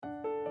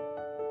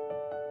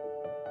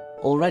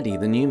Already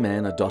the new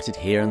men are dotted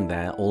here and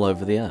there all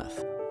over the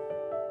earth.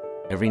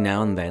 Every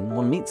now and then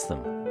one meets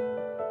them.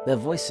 Their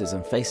voices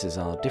and faces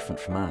are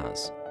different from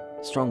ours,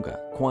 stronger,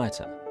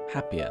 quieter,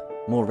 happier,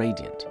 more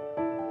radiant.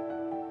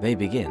 They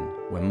begin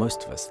where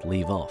most of us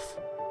leave off.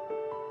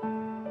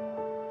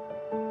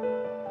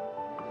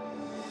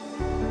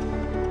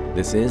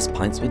 This is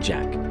Pints with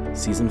Jack,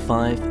 Season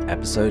 5,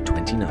 Episode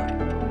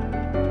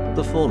 29.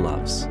 The Four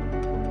Loves.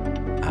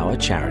 Our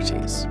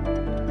Charities.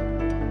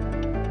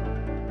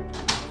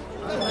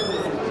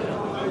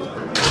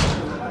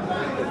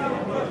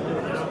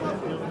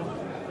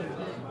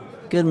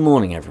 Good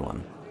morning,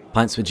 everyone.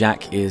 Pints with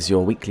Jack is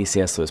your weekly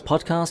C.S. Lewis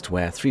podcast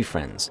where three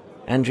friends,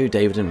 Andrew,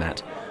 David and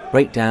Matt,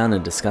 break down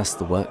and discuss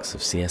the works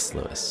of C.S.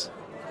 Lewis.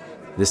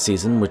 This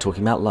season we're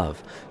talking about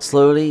love,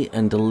 slowly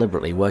and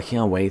deliberately working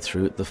our way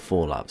through The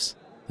Four Loves,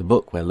 the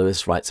book where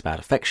Lewis writes about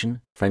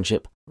affection,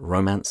 friendship,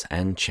 romance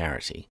and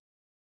charity.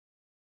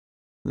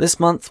 This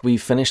month we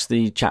finished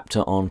the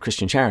chapter on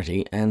Christian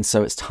charity, and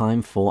so it's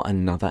time for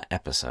another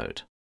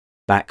episode.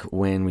 Back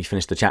when we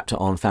finished the chapter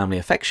on family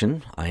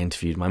affection, I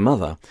interviewed my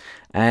mother.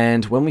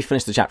 And when we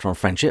finished the chapter on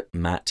friendship,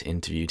 Matt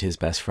interviewed his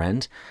best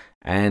friend.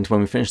 And when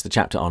we finished the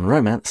chapter on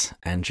romance,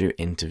 Andrew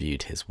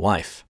interviewed his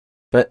wife.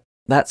 But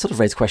that sort of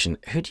raised the question,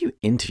 who do you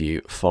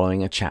interview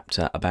following a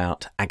chapter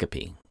about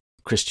agape,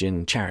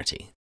 Christian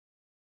charity?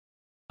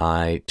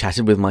 I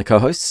chatted with my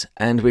co-hosts,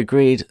 and we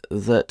agreed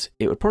that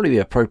it would probably be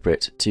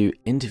appropriate to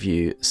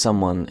interview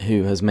someone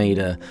who has made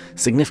a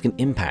significant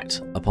impact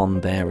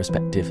upon their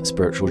respective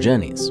spiritual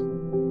journeys.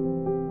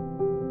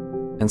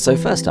 And so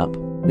first up,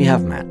 we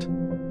have Matt.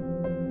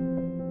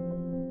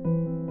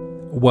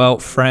 Well,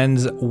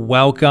 friends,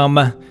 welcome.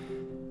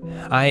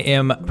 I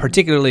am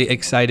particularly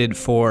excited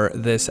for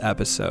this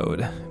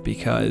episode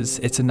because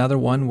it's another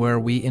one where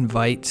we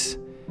invite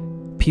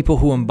people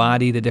who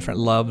embody the different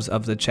loves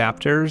of the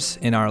chapters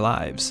in our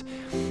lives.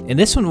 And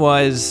this one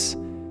was,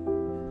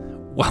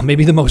 well,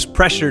 maybe the most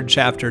pressured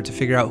chapter to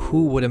figure out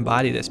who would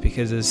embody this,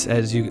 because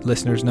as you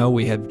listeners know,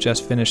 we have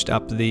just finished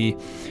up the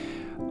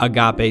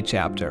agape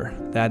chapter.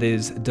 That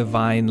is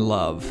divine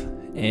love.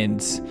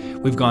 And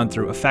we've gone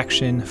through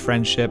affection,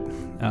 friendship,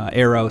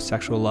 eros,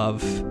 sexual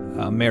love,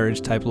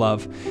 marriage type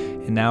love,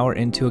 and now we're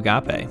into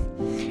agape.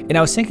 And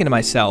I was thinking to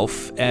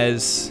myself,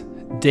 as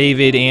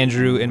David,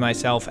 Andrew, and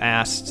myself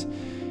asked,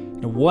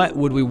 what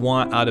would we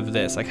want out of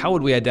this? Like, how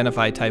would we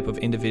identify a type of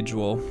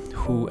individual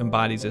who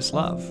embodies this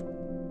love?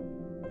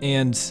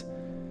 And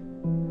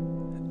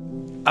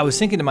I was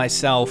thinking to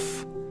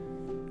myself,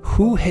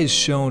 who has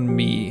shown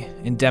me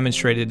and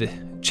demonstrated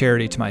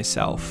charity to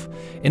myself?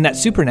 In that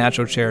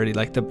supernatural charity,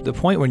 like the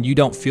point when you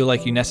don't feel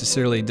like you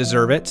necessarily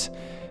deserve it,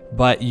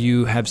 but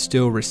you have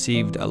still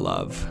received a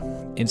love.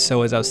 And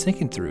so as I was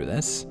thinking through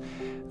this,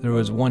 there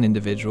was one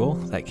individual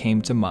that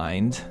came to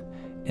mind,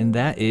 and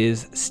that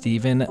is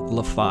Stephen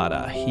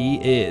LaFada. He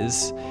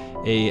is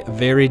a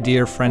very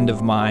dear friend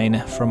of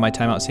mine from my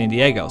time out in San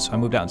Diego. So I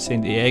moved out in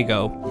San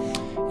Diego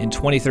in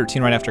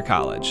 2013, right after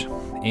college.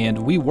 And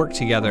we worked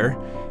together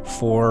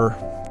for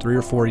 3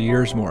 or 4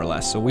 years, more or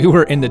less. So we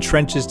were in the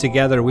trenches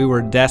together. We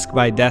were desk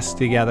by desk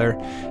together.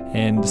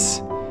 And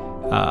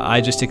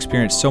I just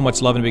experienced so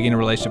much love in the beginning of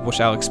the relationship,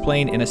 which I'll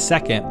explain in a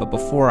second. But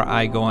before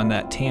I go on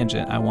that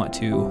tangent, I want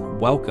to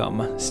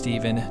welcome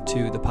Stephen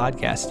to the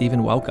podcast.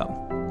 Stephen, welcome.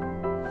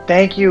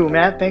 Thank you,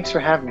 Matt. Thanks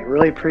for having me.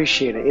 Really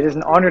appreciate it. It is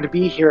an honor to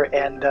be here,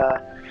 and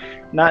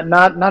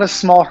not a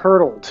small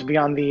hurdle to be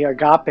on the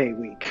Agape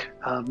Week.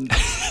 No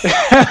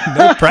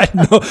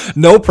pressure.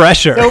 No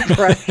pressure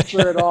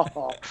at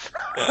all.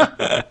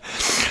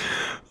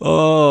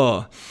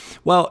 Oh,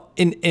 well,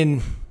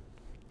 in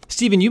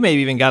Stephen, you may have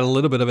even got a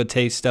little bit of a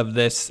taste of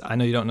this. I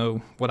know you don't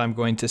know what I'm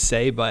going to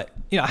say, but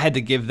I had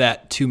to give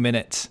that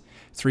 2-minute,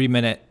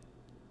 3-minute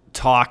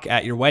talk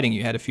at your wedding.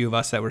 You had a few of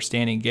us that were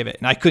standing give it,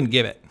 and I couldn't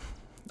give it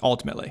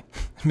ultimately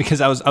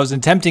because I was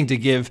attempting to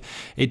give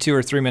a 2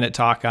 or 3 minute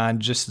talk on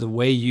just the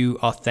way you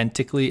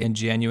authentically and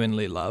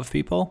genuinely love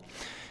people.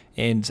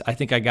 And I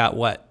think I got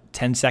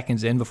 10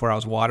 seconds in before I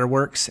was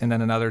waterworks, and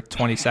then another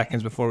 20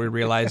 seconds before we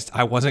realized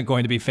I wasn't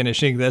going to be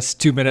finishing this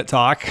 2-minute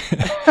talk.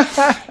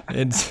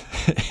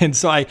 and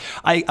so I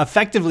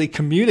effectively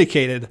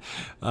communicated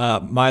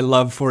my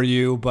love for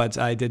you, but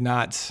I did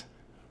not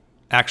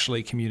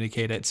actually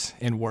communicate it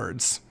in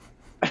words.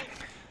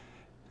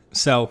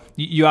 So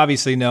you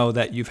obviously know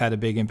that you've had a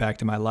big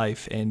impact in my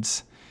life, and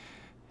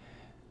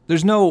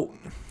there's no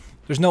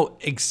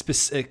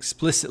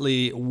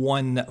explicitly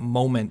one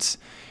moment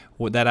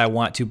that I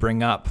want to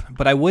bring up,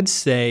 but I would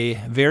say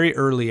very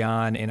early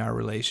on in our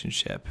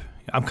relationship,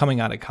 I'm coming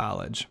out of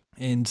college,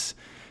 and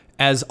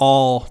as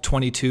all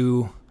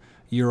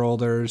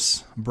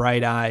 22-year-olders,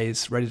 bright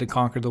eyes, ready to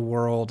conquer the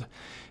world,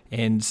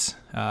 and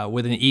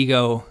with an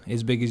ego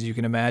as big as you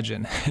can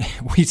imagine,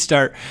 we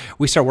start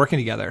working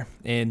together,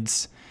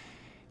 and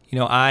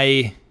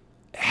I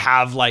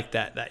have like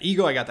that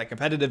ego. I got that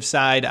competitive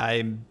side.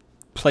 I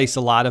place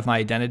a lot of my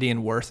identity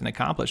and worth in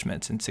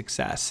accomplishments and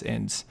success.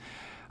 And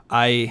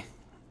I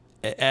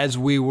as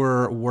we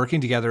were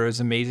working together, it was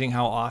amazing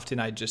how often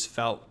I just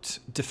felt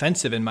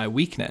defensive in my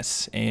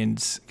weakness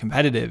and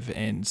competitive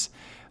and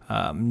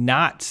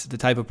not the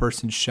type of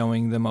person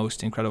showing the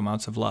most incredible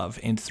amounts of love.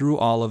 And through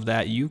all of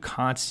that, you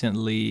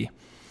constantly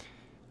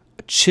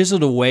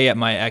chiseled away at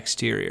my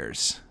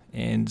exteriors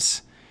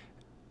and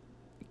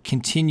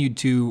continued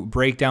to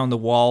break down the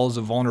walls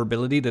of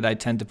vulnerability that I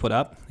tend to put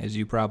up, as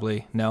you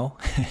probably know.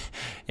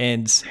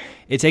 And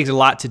it takes a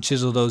lot to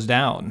chisel those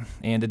down,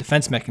 and the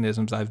defense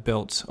mechanisms I've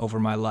built over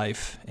my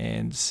life.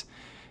 And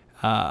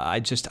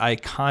I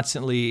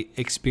constantly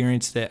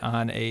experienced it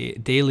on a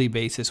daily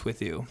basis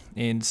with you.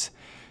 And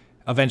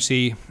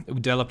eventually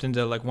developed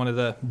into like one of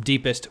the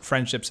deepest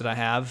friendships that I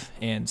have,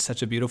 and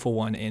such a beautiful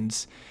one.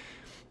 And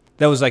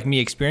that was like me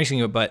experiencing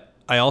it, but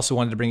I also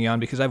wanted to bring you on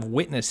because I've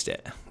witnessed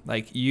it.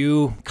 Like,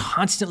 you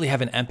constantly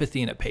have an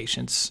empathy and a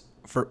patience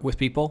with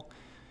people,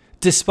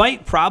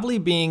 despite probably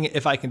being,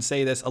 if I can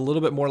say this, a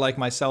little bit more like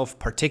myself,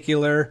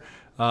 particular,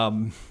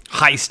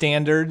 high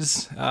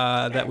standards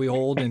that we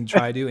hold and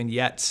try to, and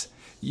yet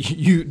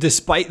you,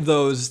 despite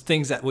those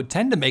things that would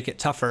tend to make it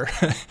tougher,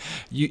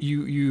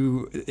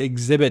 you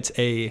exhibit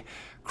a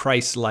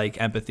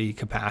Christ-like empathy,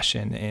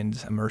 compassion,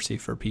 and mercy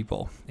for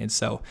people. And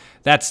so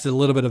that's a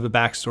little bit of a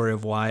backstory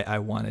of why I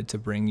wanted to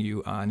bring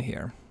you on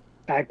here.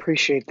 I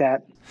appreciate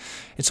that.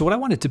 And so what I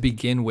wanted to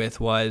begin with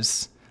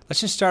was,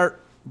 let's just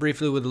start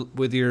briefly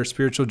with your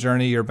spiritual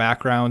journey, your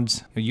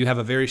background. You have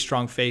a very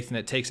strong faith, and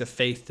it takes a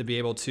faith to be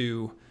able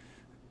to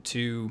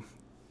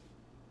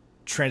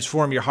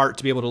transform your heart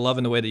to be able to love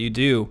in the way that you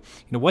do.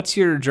 What's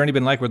your journey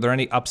been like? Were there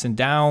any ups and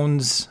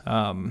downs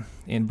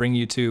and bring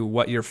you to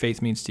what your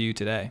faith means to you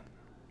today?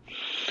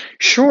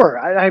 Sure,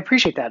 I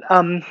appreciate that.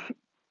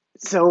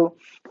 So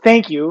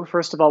thank you.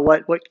 First of all,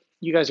 what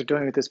you guys are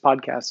doing with this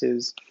podcast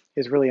is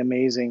really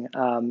amazing,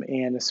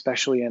 and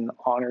especially an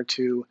honor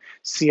to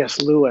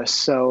C.S. Lewis.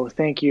 So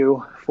thank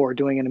you for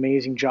doing an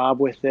amazing job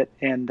with it,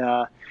 and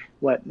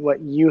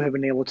what you have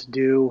been able to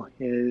do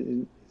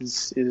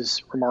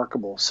is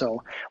remarkable.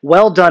 So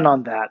well done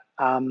on that.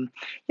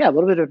 Yeah, a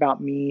little bit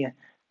about me.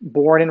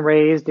 Born and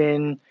raised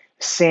in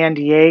San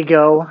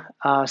Diego,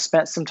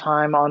 spent some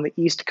time on the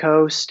East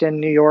Coast and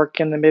New York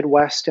and the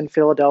Midwest and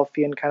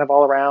Philadelphia and kind of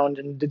all around,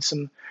 and did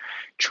some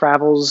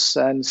travels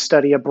and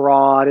study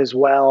abroad as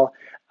well.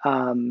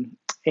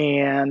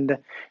 And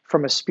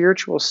from a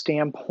spiritual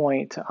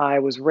standpoint, I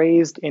was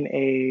raised in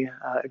a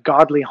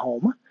godly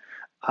home.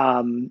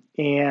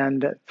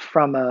 And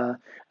from a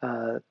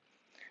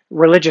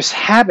religious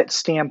habit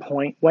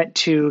standpoint, went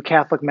to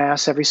Catholic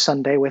Mass every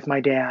Sunday with my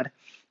dad.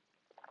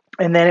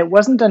 And then it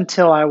wasn't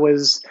until I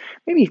was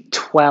maybe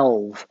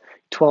 12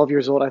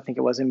 years old, I think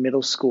it was, in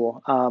middle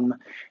school,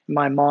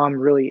 my mom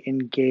really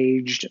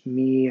engaged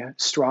me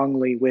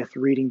strongly with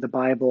reading the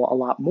Bible a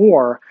lot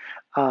more.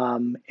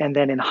 And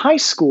then in high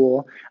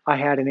school, I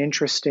had an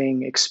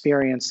interesting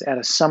experience at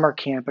a summer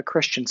camp, a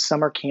Christian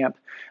summer camp,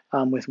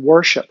 with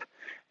worship.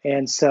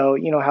 And so,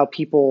 how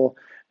people,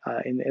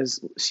 and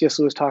as C.S.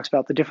 Lewis talks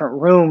about, the different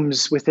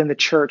rooms within the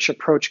church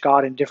approach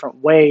God in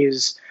different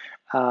ways.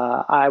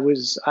 I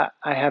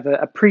have an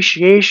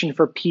appreciation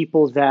for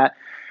people that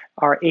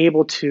are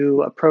able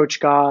to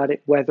approach God,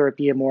 whether it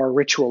be a more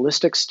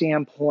ritualistic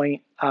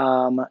standpoint,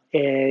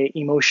 a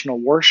emotional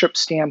worship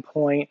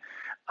standpoint,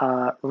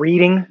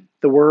 reading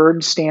the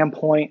word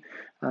standpoint,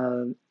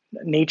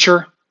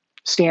 nature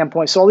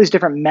standpoint. So all these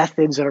different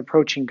methods of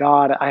approaching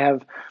God, I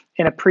have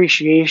an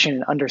appreciation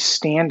and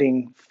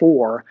understanding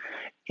for,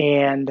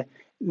 and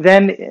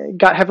then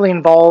got heavily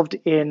involved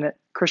in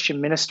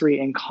Christian ministry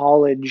in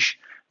college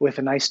with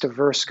a nice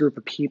diverse group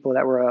of people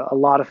that were a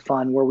lot of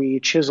fun, where we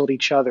chiseled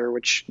each other,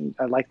 which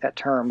I like that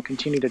term,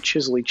 continue to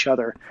chisel each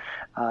other.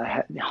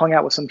 Hung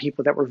out with some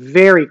people that were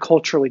very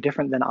culturally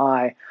different than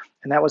I,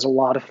 and that was a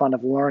lot of fun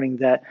of learning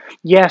that,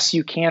 yes,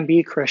 you can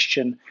be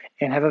Christian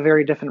and have a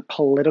very different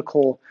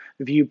political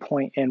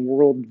viewpoint and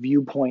world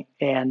viewpoint.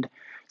 And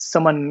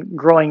someone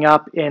growing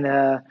up in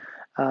a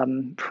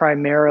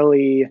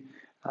primarily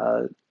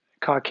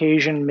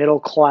Caucasian middle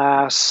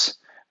class,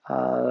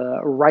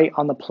 right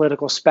on the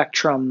political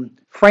spectrum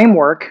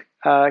framework,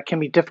 can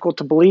be difficult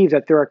to believe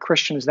that there are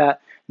Christians that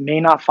may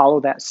not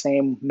follow that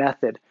same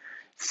method.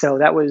 So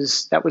that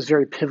was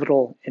very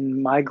pivotal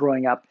in my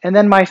growing up. And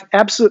then my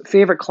absolute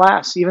favorite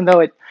class, even though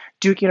at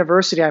Duke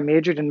University I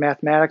majored in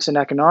mathematics and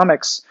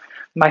economics,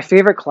 my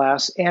favorite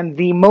class and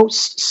the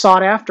most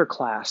sought after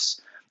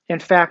class. In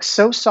fact,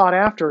 so sought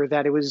after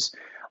that it was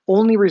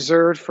only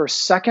reserved for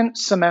second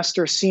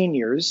semester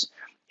seniors,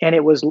 and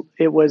it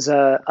was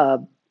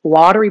a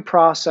lottery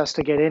process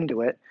to get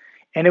into it.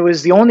 And it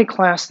was the only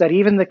class that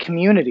even the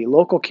community,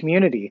 local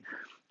community,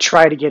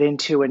 tried to get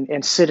into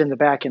and sit in the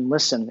back and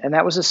listen. And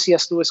that was a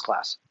C.S. Lewis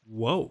class.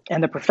 Whoa.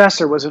 And the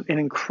professor was an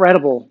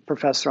incredible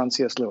professor on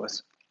C.S.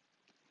 Lewis.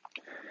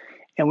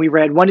 And we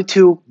read 1 to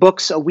 2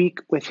 books a week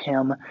with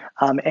him.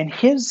 And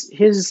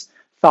his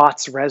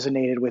thoughts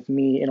resonated with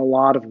me in a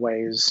lot of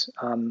ways,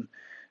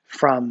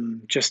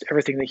 from just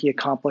everything that he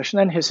accomplished, and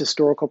then his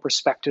historical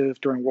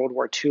perspective during World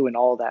War II and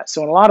all of that.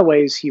 So in a lot of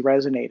ways, he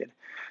resonated.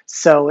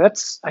 So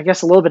that's, I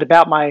guess, a little bit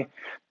about my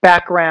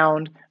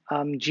background,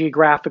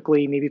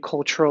 geographically, maybe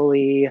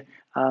culturally,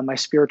 my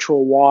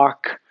spiritual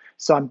walk.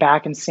 So I'm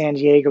back in San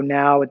Diego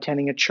now,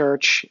 attending a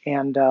church,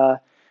 and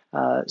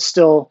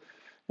still,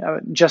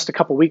 just a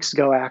couple weeks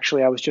ago,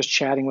 actually, I was just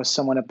chatting with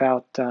someone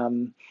about.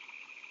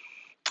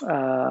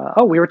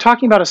 We were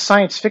talking about a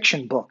science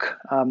fiction book.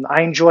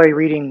 I enjoy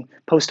reading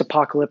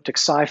post-apocalyptic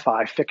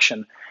sci-fi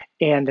fiction,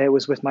 and it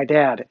was with my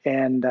dad,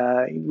 and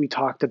we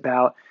talked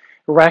about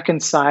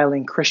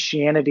reconciling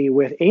Christianity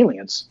with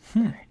aliens.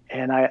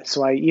 And I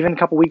even a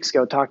couple weeks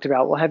ago talked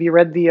about, well, have you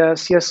read the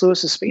C.S.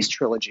 Lewis's Space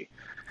Trilogy?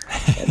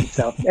 And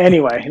so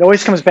anyway, it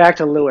always comes back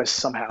to Lewis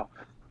somehow.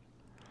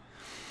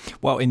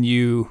 Well, and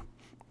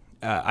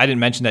I didn't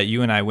mention that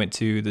you and I went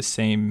to the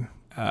same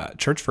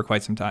church for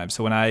quite some time.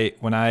 So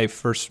when I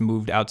first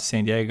moved out to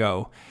San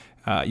Diego,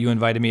 you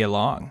invited me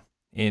along,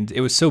 and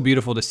it was so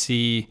beautiful to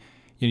see.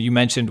 You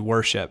mentioned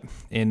worship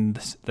in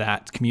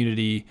that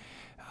community.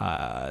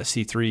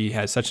 C3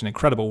 has such an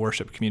incredible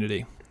worship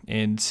community,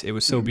 and it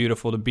was so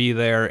beautiful to be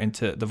there, and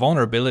to the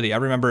vulnerability. I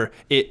remember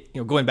it.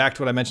 Going back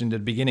to what I mentioned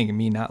at the beginning, of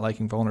me not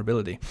liking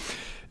vulnerability.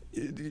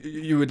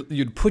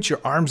 You'd put your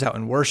arms out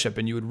in worship,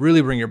 and you would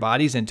really bring your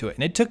bodies into it.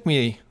 And it took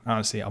me,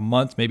 honestly, a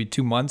month, maybe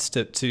 2 months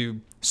to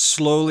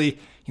slowly,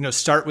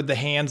 start with the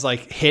hands,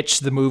 like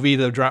Hitch, the movie,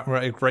 the drop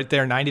right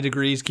there, 90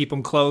 degrees, keep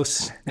them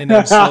close, and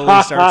then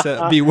slowly start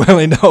to be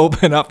willing to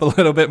open up a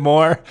little bit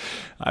more.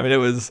 I mean,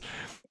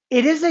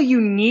 it is a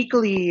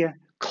uniquely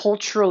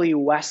culturally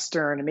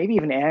Western, maybe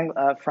even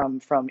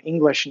from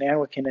English and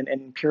Anglican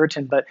and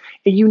Puritan, but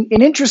an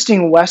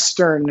interesting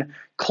Western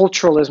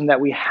culturalism that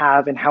we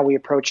have in how we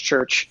approach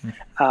church,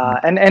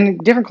 and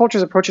different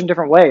cultures approach in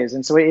different ways.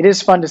 And so it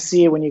is fun to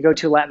see when you go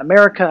to Latin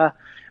America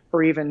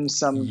or even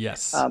some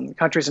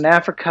countries in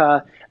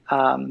Africa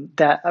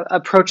that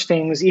approach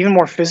things even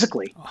more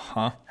physically,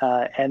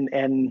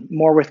 and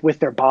more with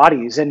their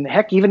bodies, and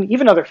heck,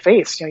 even other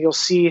faiths. You'll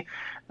see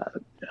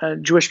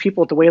Jewish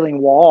people at the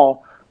Wailing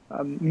Wall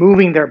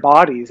moving their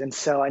bodies. And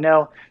so I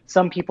know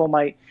some people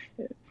might,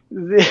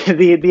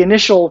 the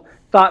initial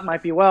thought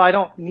might be, well, I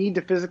don't need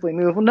to physically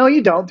move. Well, no,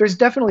 you don't. There's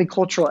definitely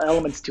cultural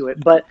elements to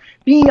it, but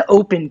being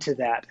open to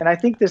that. And I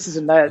think this is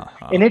an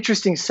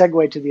interesting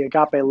segue to the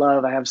agape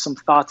love. I have some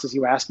thoughts as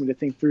you asked me to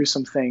think through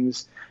some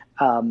things,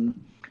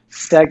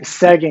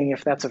 segging,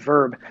 if that's a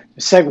verb,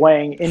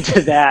 segueing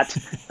into that.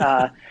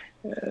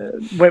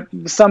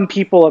 Some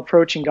people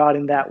approaching God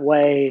in that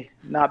way,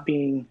 not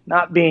being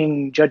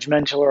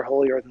judgmental or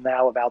holier than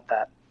thou about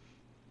that.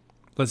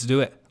 Let's do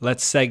it.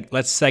 Let's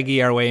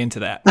seggy our way into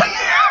that.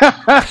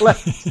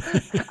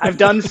 I've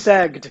done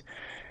segged.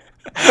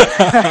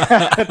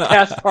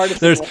 Past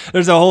participle.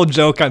 There's a whole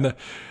joke on the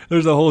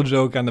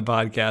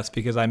podcast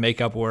because I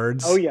make up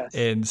words. Oh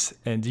yes.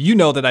 And you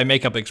know that I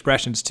make up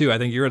expressions too. I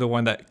think you're the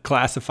one that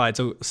classified.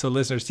 So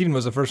listeners, Stephen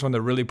was the first one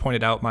that really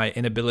pointed out my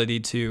inability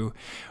to.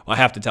 Well, I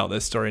have to tell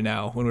this story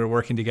now. When we were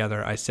working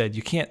together, I said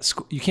you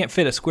can't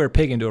fit a square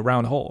pig into a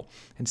round hole.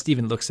 And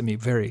Stephen looks at me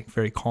very,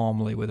 very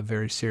calmly with a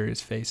very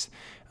serious face.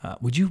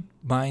 Would you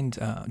mind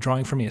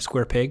drawing for me a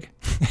square pig?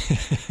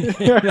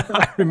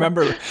 I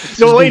remember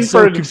still waiting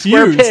for a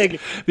square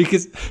pig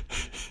because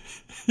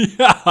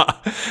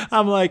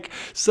I'm like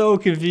so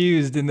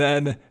confused. And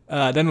then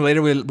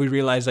later we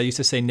realized I used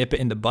to say nip it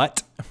in the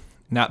butt,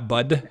 not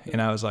bud. And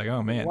I was like,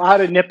 oh man, a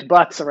lot of nipped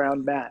butts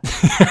around Matt.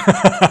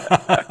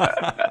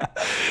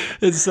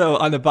 And so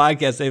on the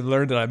podcast, they've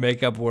learned that I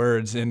make up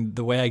words, and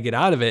the way I get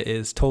out of it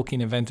is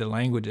Tolkien invented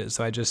languages.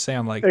 So I just say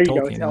I'm like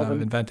Tolkien, and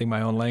I'm inventing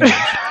my own language.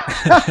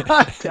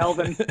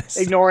 Delvin,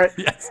 ignore it.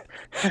 Yes,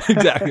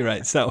 exactly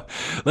right. So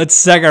let's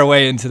seg our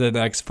way into the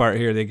next part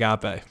here, the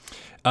agape.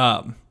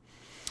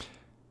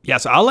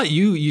 So I'll let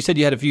you. You said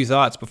you had a few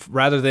thoughts, but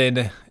rather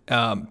than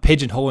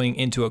pigeonholing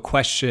into a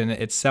question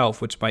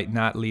itself, which might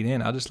not lead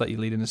in, I'll just let you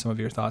lead into some of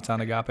your thoughts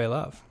on agape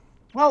love.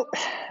 Well,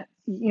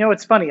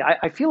 it's funny.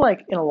 I feel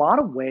like in a lot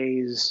of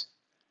ways,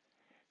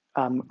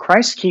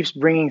 Christ keeps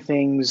bringing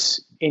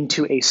things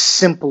into a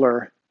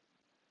simpler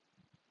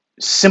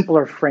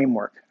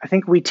framework. I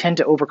think we tend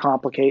to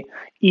overcomplicate,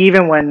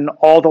 even when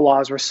all the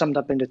laws were summed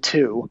up into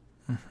two.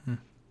 Mm-hmm.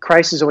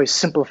 Christ is always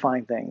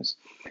simplifying things.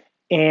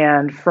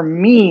 And for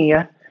me,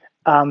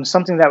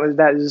 something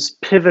that is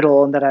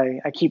pivotal and that I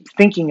keep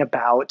thinking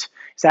about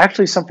is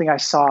actually something I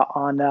saw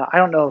on, I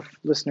don't know if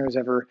listeners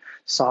ever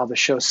saw the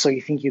show So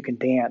You Think You Can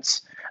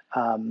Dance,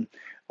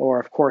 or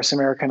of course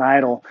American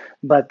Idol,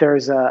 but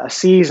there's a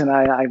season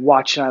I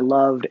watched and I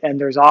loved, and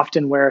there's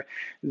often where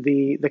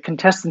the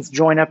contestants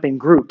join up in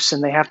groups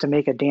and they have to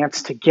make a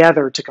dance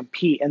together to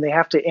compete, and they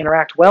have to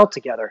interact well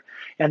together.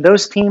 And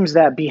those teams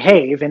that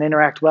behave and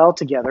interact well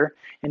together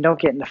and don't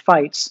get into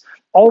fights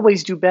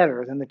always do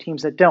better than the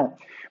teams that don't.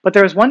 But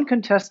there was one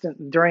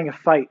contestant during a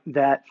fight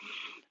that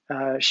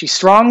she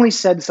strongly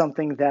said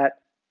something that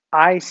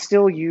I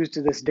still use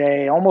to this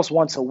day, almost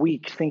once a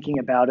week, thinking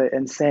about it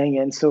and saying it.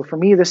 And so for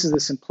me, this is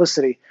the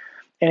simplicity,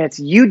 and it's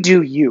you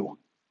do you.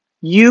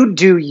 You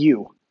do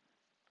you.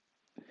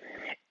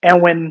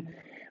 And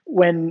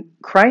when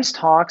Christ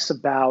talks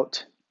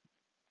about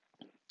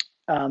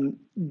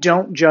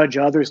don't judge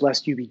others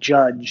lest you be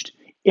judged.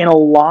 In a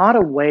lot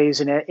of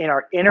ways, in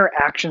our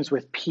interactions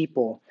with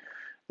people,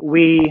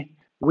 we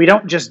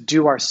don't just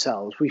do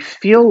ourselves. We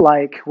feel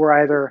like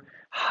we're either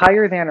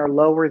higher than or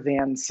lower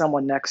than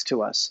someone next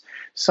to us.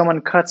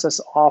 Someone cuts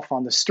us off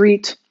on the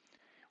street.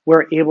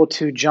 We're able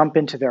to jump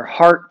into their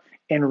heart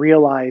and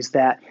realize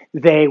that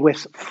they,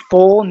 with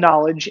full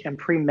knowledge and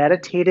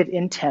premeditated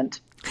intent,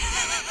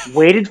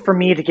 waited for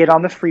me to get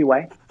on the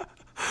freeway.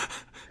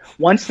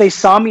 Once they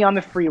saw me on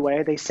the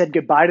freeway, they said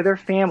goodbye to their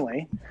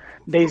family.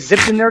 They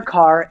zipped in their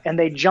car and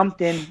they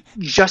jumped in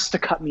just to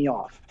cut me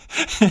off.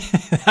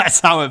 That's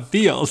how it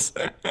feels.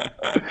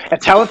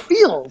 That's how it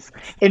feels.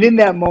 And in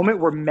that moment,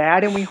 we're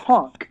mad and we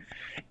honk.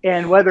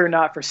 And whether or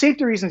not for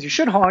safety reasons you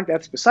should honk,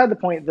 that's beside the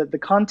point. That the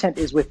content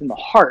is within the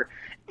heart.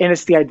 And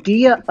it's the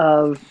idea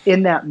of,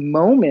 in that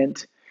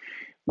moment,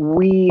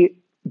 we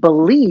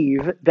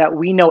believe that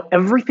we know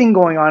everything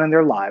going on in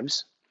their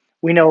lives.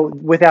 We know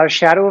without a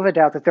shadow of a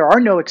doubt that there are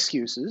no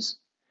excuses,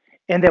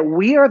 and that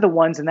we are the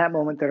ones in that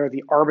moment that are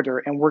the arbiter,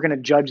 and we're going to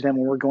judge them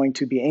and we're going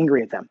to be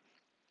angry at them.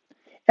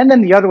 And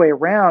then the other way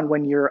around,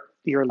 when you're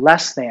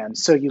less than.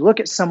 So you look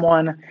at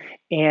someone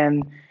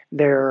and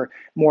they're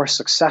more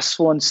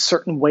successful in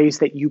certain ways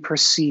that you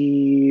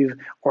perceive,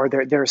 or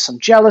there's some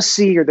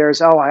jealousy, or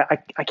there's, I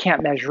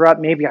can't measure up,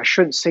 maybe I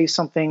shouldn't say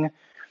something.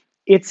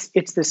 It's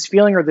this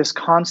feeling or this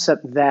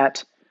concept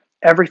that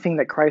everything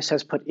that Christ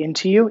has put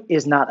into you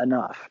is not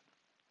enough.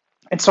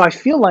 And so I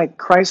feel like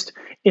Christ,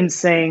 in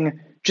saying,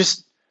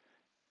 just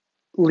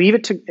leave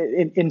it to,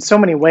 in so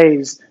many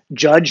ways,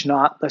 judge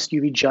not lest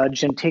you be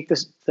judged, and take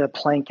the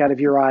plank out of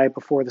your eye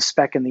before the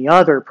speck in the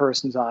other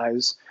person's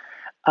eyes.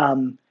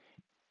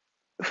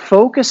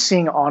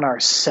 Focusing on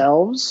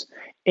ourselves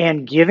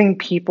and giving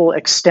people,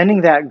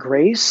 extending that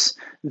grace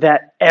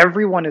that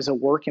everyone is a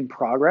work in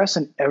progress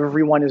and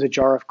everyone is a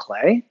jar of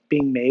clay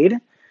being made,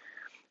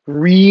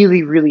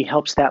 really, really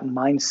helps that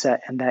mindset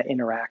and that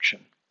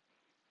interaction.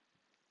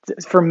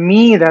 For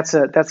me, that's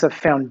a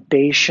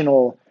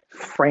foundational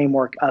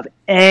framework of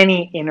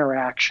any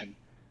interaction.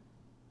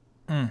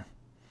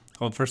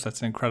 Well, first,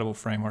 that's an incredible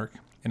framework.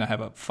 And I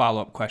have a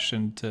follow-up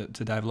question to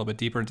dive a little bit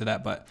deeper into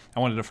that. But I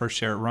wanted to first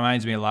share, it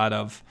reminds me a lot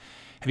of,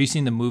 have you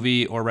seen the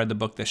movie or read the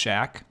book, The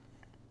Shack?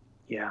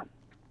 Yeah.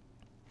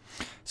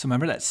 So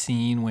remember that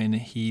scene when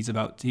he's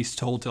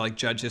told to like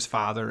judge his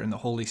father, and the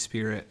Holy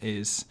Spirit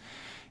is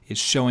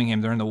showing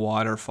him, they're in the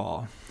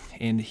waterfall,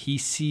 and he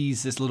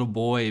sees this little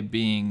boy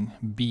being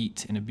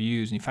beat and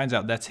abused, and he finds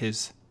out that's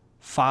his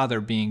father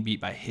being beat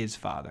by his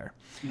father.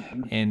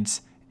 Mm-hmm.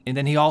 And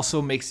then he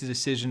also makes the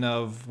decision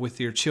of, with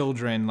your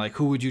children, like,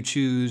 who would you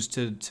choose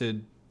to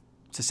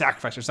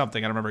sacrifice or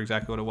something? I don't remember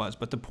exactly what it was.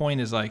 But the point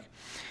is, like,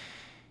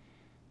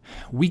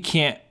 we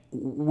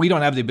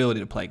don't have the ability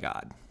to play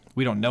God.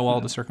 We don't know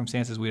all the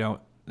circumstances. We don't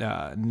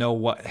know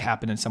what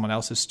happened in someone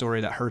else's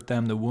story that hurt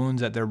them, the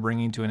wounds that they're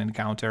bringing to an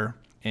encounter.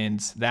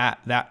 And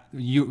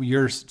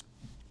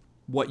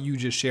what you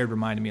just shared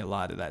reminded me a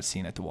lot of that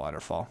scene at the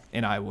waterfall.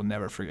 And I will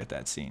never forget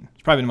that scene.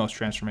 It's probably the most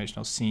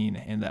transformational scene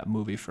in that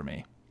movie for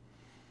me.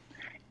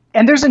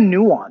 And there's a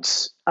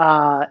nuance,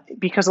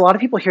 because a lot of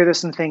people hear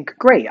this and think,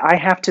 "Great, I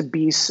have to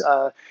be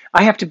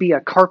a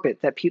carpet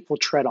that people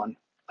tread on.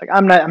 Like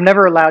I'm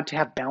never allowed to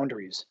have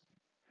boundaries.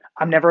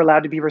 I'm never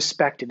allowed to be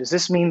respected. Does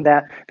this mean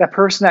that that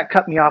person that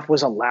cut me off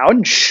was allowed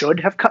and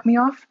should have cut me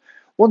off?"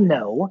 Well,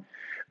 no,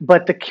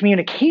 but the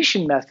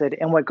communication method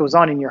and what goes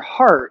on in your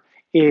heart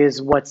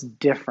is what's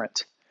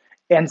different.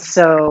 And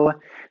so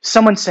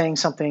someone saying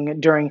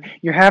something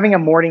you're having a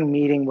morning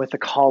meeting with a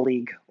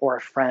colleague or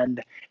a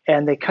friend,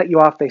 and they cut you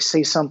off, they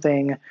say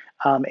something,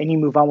 and you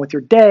move on with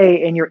your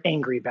day, and you're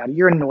angry about it,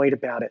 you're annoyed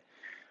about it.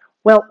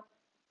 Well,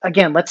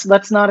 again,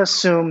 let's not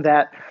assume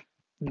that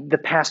the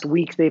past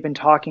week they've been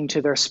talking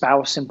to their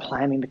spouse and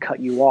planning to cut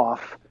you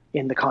off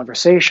in the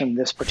conversation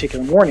this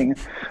particular morning.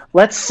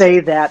 Let's say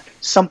that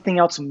something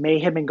else may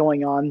have been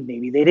going on.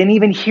 Maybe they didn't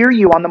even hear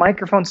you on the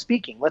microphone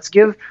speaking. Let's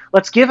give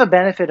a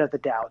benefit of the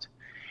doubt,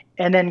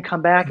 and then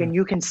come back and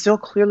you can still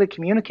clearly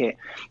communicate.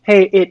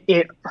 Hey,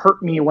 it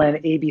hurt me when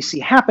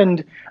ABC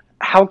happened.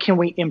 How can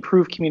we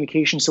improve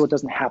communication so it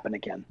doesn't happen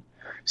again?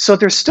 So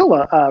there's still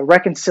a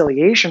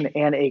reconciliation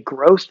and a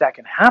growth that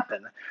can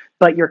happen,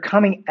 but you're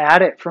coming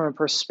at it from a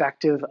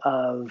perspective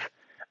of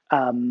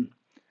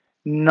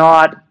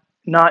not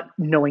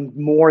knowing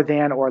more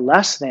than or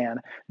less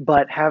than,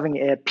 but having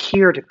a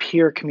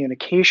peer-to-peer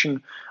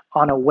communication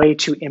on a way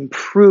to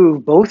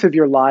improve both of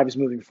your lives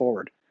moving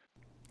forward.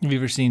 Have you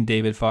ever seen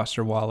David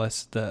Foster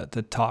Wallace,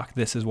 the talk,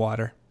 This is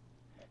Water?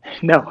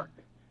 No.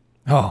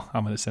 Oh,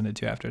 I'm going to send it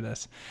to you after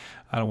this.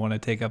 I don't want to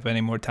take up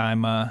any more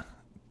time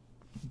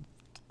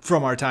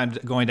from our time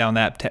going down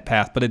that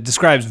path, but it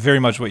describes very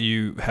much what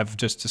you have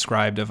just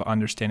described, of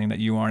understanding that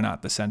you are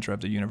not the center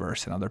of the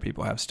universe and other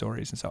people have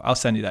stories. And so I'll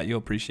send you that. You'll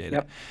appreciate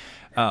it.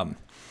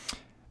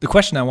 The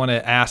question I want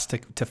to ask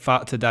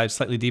to dive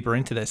slightly deeper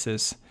into this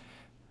is,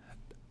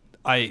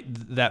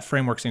 that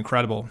framework's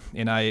incredible,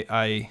 and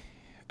I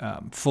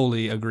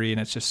fully agree,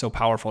 and it's just so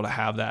powerful to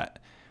have that.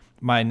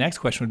 My next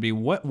question would be,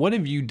 what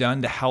have you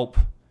done to help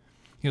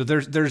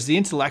there's the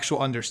intellectual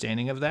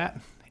understanding of that.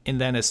 And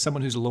then as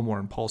someone who's a little more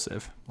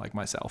impulsive, like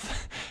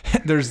myself,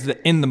 there's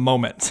the in the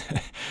moment.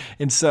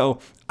 And so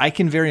I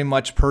can very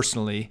much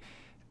personally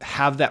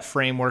have that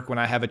framework when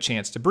I have a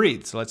chance to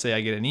breathe. So let's say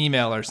I get an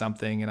email or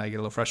something and I get a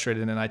little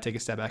frustrated, and then I take a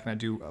step back and I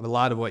do a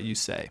lot of what you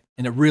say.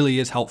 And it really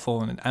is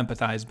helpful, and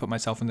empathize and put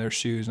myself in their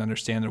shoes and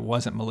understand there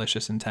wasn't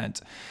malicious intent.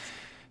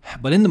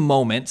 But in the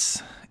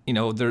moments,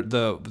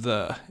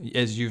 the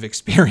as you've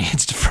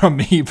experienced from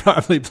me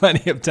probably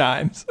plenty of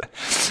times,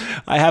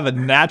 I have a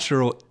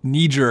natural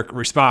knee-jerk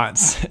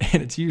response,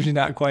 and it's usually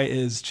not quite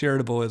as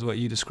charitable as what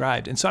you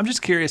described. And so I'm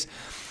just curious,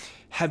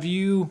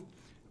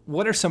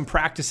 what are some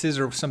practices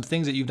or some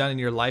things that you've done in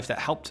your life that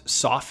helped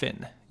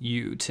soften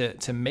you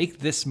to make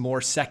this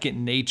more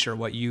second nature,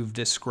 what you've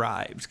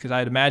described? Because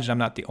I'd imagine I'm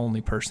not the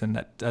only person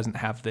that doesn't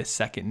have this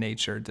second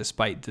nature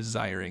despite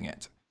desiring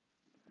it.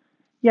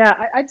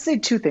 Yeah, I'd say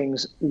two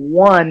things.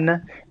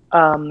 One,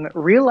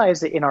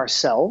 realize it in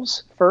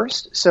ourselves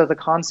first. So the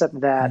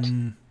concept that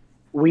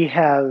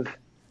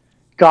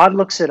God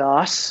looks at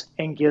us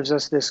and gives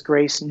us this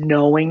grace,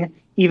 knowing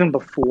even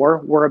before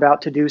we're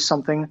about to do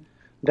something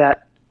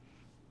that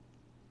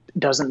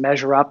doesn't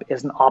measure up,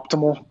 isn't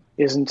optimal,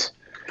 isn't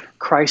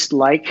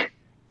Christ-like,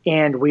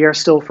 and we are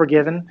still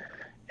forgiven.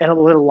 And a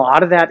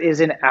lot of that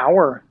is in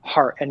our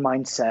heart and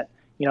mindset.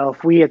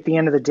 If we, at the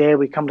end of the day,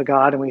 we come to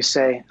God and we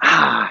say,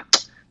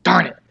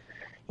 darn it,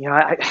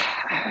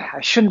 I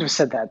shouldn't have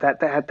said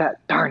that,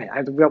 darn it,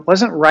 it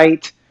wasn't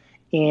right,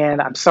 and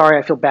I'm sorry,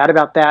 I feel bad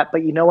about that,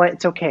 but you know what,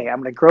 it's okay,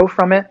 I'm going to grow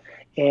from it,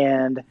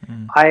 and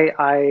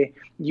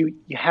you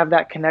have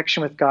that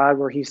connection with God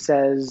where he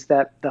says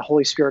that the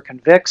Holy Spirit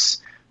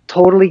convicts,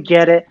 totally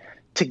get it,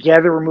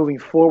 together we're moving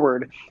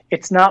forward.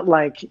 It's not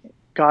like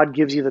God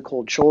gives you the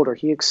cold shoulder.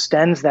 He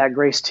extends that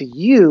grace to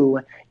you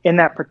in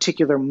that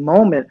particular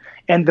moment,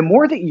 and the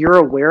more that you're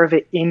aware of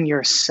it in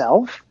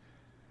yourself,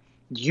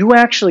 you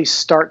actually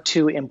start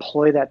to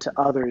employ that to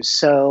others.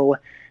 So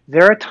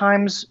there are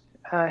times,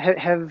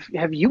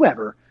 have you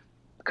ever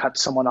cut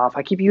someone off?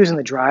 I keep using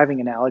the driving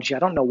analogy. I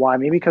don't know why.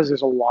 Maybe because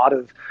there's a lot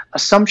of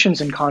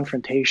assumptions and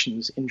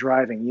confrontations in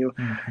driving.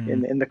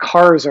 In the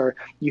cars, or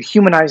you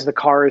humanize the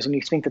cars and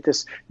you think that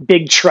this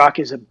big truck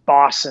is a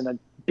boss and a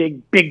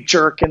big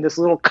jerk, and this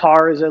little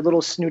car is a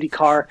little snooty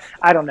car.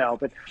 I don't know,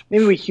 but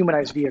maybe we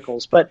humanize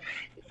vehicles. But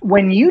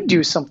when you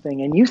do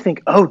something and you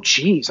think, oh,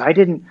 geez, I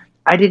didn't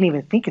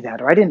even think of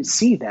that, or I didn't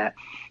see that.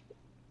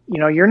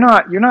 You're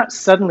not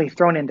suddenly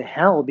thrown into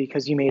hell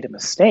because you made a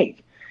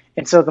mistake.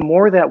 And so the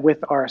more that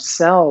with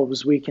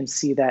ourselves we can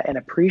see that and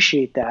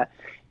appreciate that,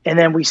 and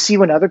then we see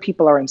when other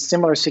people are in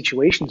similar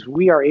situations,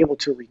 we are able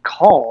to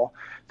recall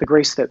the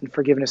grace and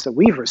forgiveness that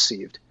we've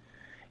received.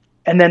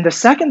 And then the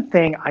second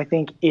thing I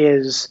think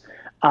is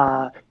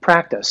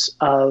practice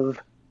of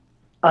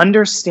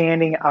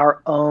understanding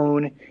our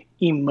own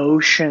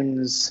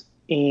emotions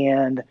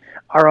and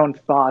our own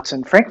thoughts.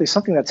 And frankly,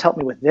 something that's helped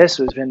me with this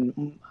has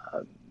been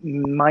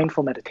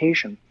mindful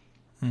meditation.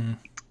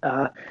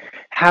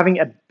 Having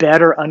a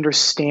better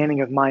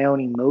understanding of my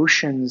own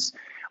emotions,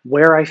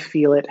 where I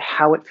feel it,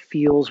 how it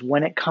feels,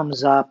 when it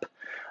comes up,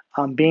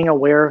 being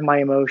aware of my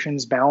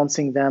emotions,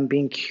 balancing them,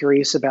 being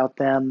curious about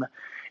them.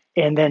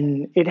 And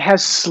then it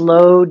has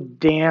slowed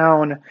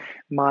down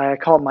I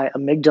call it my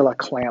amygdala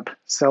clamp.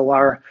 So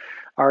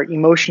our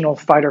emotional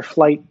fight or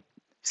flight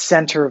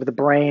center of the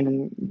brain,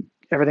 and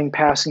everything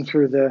passing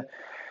through the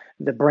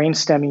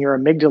brainstem in your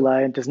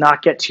amygdala, and does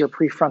not get to your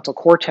prefrontal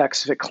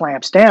cortex if it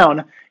clamps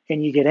down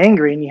and you get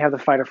angry and you have the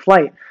fight or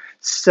flight.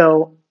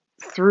 So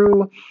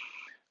through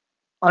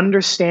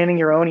understanding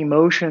your own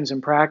emotions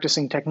and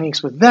practicing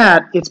techniques with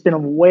that, it's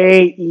been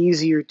way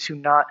easier to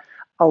not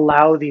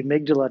allow the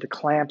amygdala to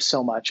clamp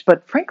so much.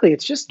 But frankly,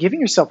 it's just giving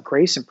yourself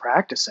grace and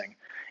practicing.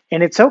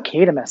 And it's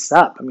okay to mess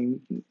up. I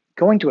mean,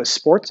 going to a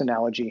sports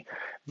analogy,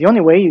 the only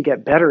way you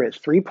get better at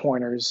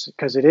three-pointers,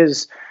 because it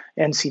is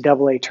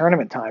NCAA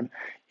tournament time,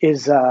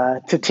 is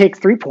to take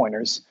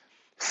three-pointers.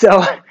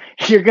 So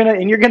you're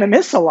gonna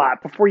miss a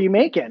lot before you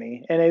make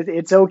any, and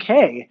it's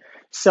okay.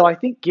 So I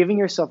think giving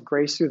yourself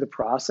grace through the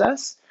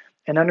process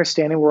and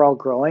understanding we're all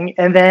growing,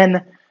 and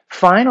then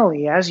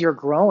finally, as you're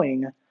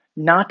growing,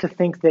 not to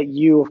think that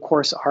you, of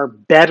course, are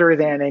better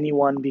than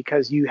anyone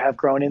because you have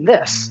grown in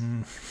this.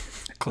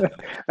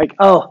 Like,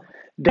 oh,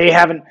 they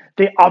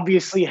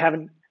obviously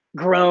haven't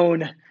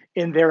grown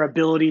in their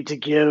ability to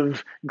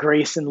give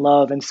grace and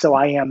love, and so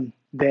I am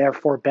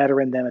therefore better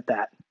in them at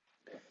that.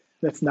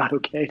 That's not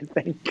okay to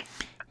think.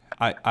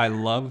 I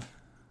love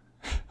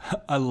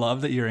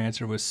that your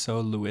answer was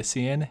so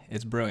Lewisian.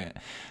 It's brilliant.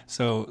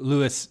 So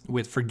Lewis,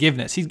 with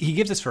forgiveness, he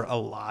gives us for a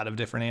lot of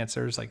different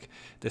answers, like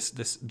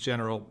this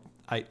general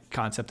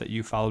concept that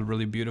you followed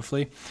really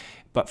beautifully.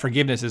 But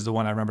forgiveness is the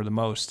one I remember the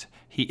most.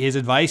 His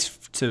advice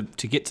to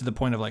get to the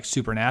point of like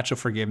supernatural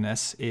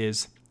forgiveness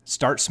is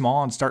start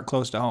small and start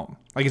close to home.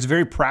 Like, it's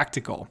very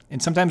practical. And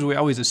sometimes we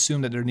always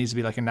assume that there needs to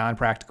be like a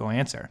non-practical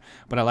answer.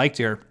 But I liked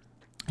your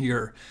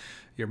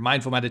your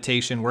mindful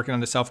meditation, working on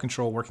the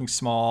self-control, working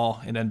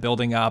small, and then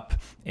building up.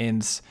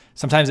 And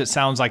sometimes it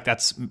sounds like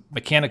that's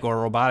mechanical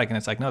or robotic, and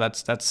it's like, no,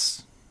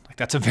 that's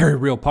a very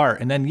real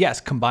part. And then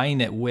yes,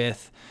 combine it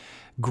with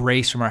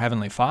grace from our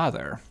Heavenly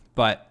Father.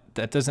 But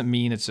that doesn't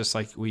mean it's just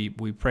like we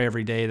pray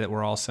every day that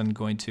we're all of a sudden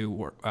going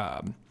to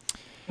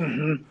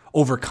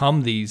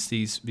overcome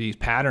these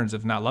patterns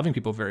of not loving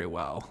people very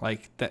well.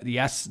 Like that,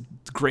 yes,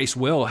 grace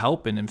will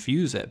help and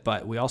infuse it,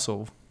 but we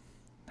also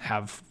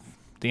have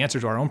the answer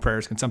to our own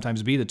prayers can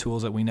sometimes be the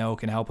tools that we know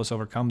can help us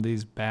overcome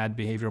these bad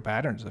behavioral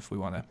patterns, if we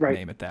want to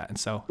name it that. And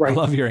so I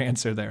love your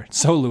answer there.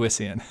 So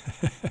Lewisian.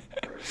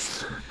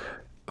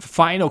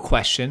 Final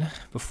question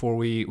before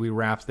we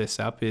wrap this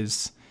up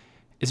is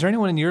there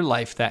anyone in your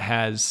life that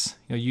has,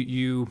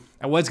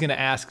 I was going to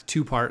ask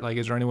two-part, like,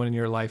 is there anyone in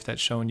your life that's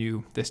shown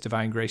you this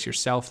divine grace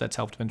yourself that's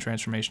helped been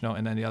transformational?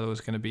 And then the other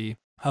was going to be,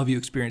 how have you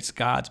experienced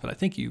God's? But I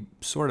think you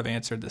sort of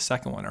answered the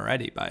second one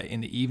already by in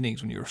the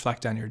evenings when you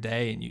reflect on your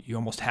day and you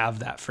almost have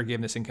that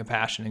forgiveness and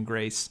compassion and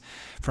grace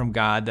from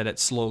God, that it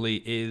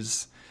slowly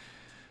is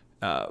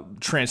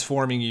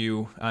transforming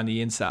you on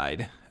the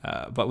inside.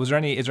 But is there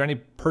any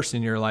person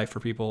in your life or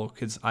people,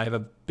 because I have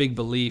a big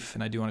belief,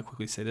 and I do want to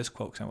quickly say this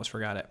quote because I almost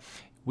forgot it.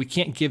 We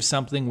can't give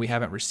something we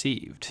haven't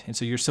received. And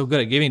so you're so good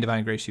at giving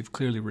divine grace, you've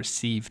clearly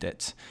received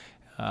it,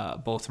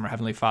 both from our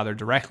Heavenly Father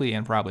directly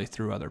and probably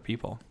through other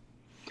people.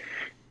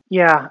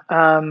 Yeah.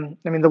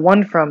 The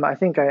one from, I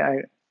think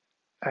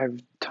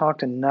I've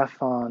talked enough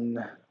on,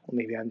 well,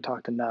 maybe I haven't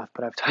talked enough,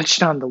 but I've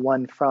touched on the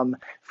one from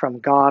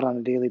God on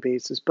a daily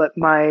basis. But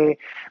my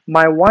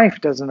wife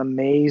does an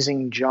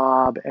amazing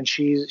job, and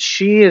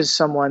she is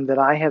someone that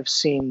I have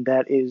seen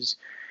that is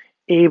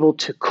able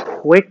to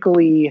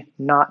quickly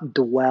not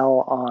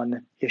dwell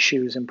on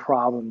issues and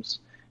problems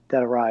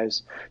that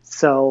arise.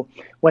 So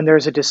when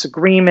there's a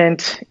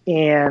disagreement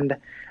and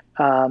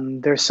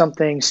there's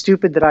something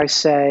stupid that I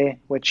say,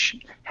 which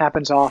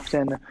happens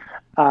often,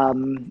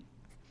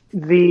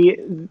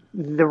 the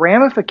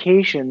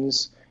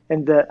ramifications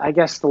and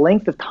the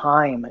length of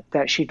time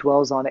that she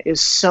dwells on it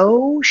is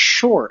so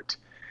short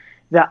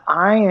that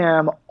I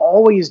am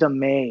always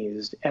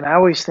amazed, and I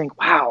always think,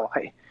 wow,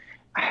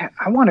 I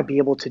want to be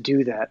able to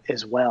do that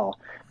as well.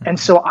 Mm-hmm. And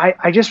so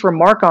I just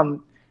remark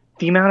on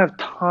the amount of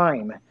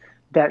time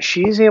that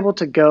she's able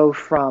to go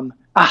from,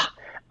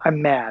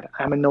 I'm mad,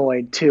 I'm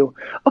annoyed, to,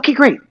 okay,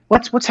 great,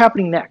 what's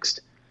happening next?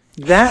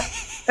 That,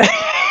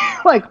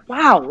 like,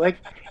 wow, like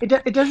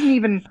it doesn't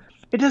even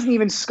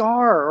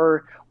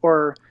scar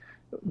or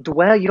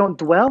dwell. You don't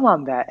dwell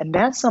on that. And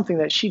that's something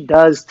that she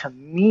does to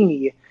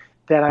me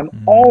that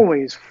I'm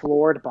always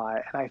floored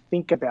by. And I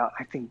think,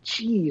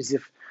 geez,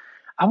 if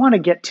I want to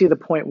get to the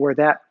point where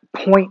that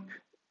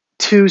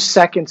 0.2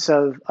 seconds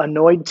of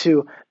annoyed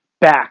to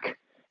back.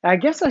 And I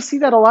guess I see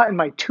that a lot in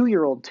my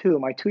 2-year-old too.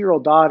 My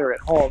 2-year-old daughter at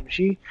home,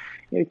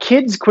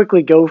 kids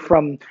quickly go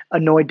from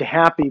annoyed to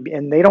happy,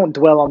 and they don't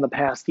dwell on the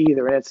past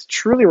either. And it's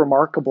truly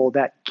remarkable,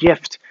 that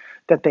gift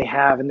that they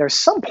have. And there's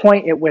some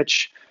point at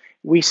which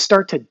we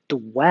start to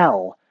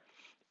dwell,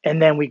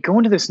 and then we go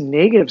into this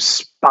negative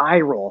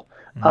spiral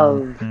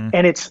of,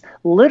 and it's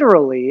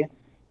literally,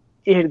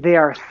 they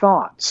are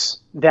thoughts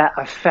that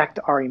affect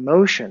our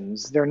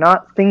emotions. They're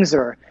not things that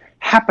are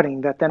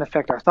happening that then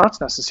affect our thoughts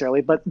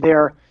necessarily, but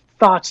they're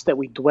thoughts that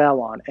we dwell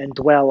on and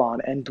dwell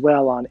on and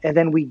dwell on, and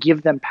then we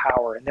give them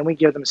power, and then we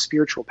give them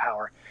spiritual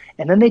power,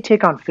 and then they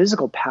take on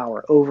physical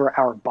power over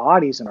our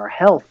bodies and our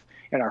health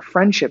and our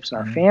friendships and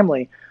our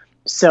family.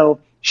 So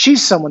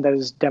she's someone that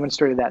has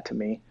demonstrated that to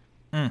me.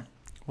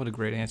 What a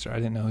great answer. I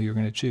didn't know who you were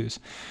going to choose.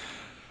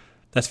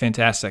 That's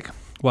fantastic.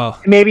 Well,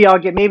 maybe I'll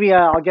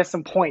get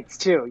some points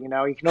too. You can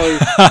always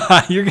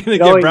you're going to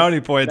get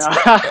brownie points. No.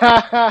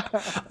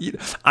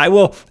 I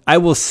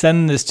will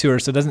send this to her,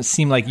 so it doesn't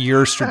seem like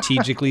you're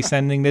strategically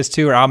sending this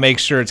to her. I'll make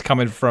sure it's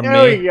coming from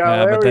me,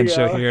 but then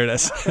she'll hear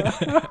this.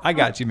 I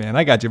got you, man.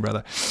 I got you,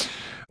 brother.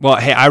 Well,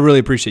 hey, I really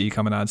appreciate you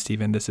coming on,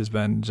 Stephen. This has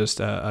been just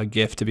a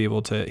gift to be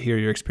able to hear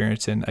your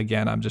experience. And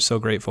again, I'm just so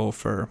grateful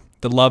for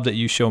the love that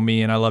you show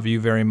me, and I love you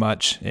very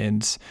much.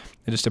 And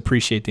I just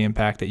appreciate the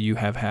impact that you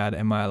have had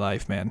in my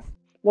life, man.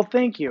 Well,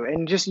 thank you.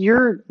 And just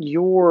your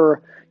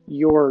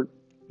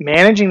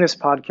managing this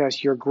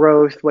podcast, your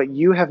growth, what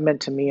you have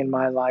meant to me in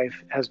my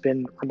life has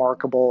been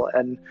remarkable.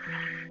 And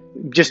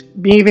just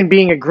even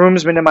being a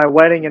groomsman in my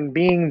wedding and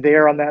being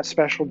there on that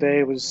special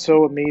day was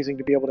so amazing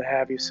to be able to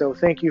have you. So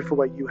thank you for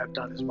what you have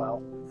done as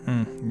well.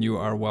 You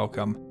are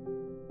welcome.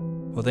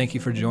 Well, thank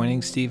you for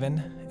joining,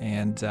 Stephen.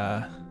 And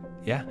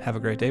have a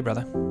great day,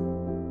 brother.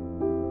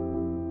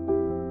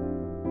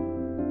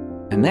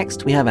 And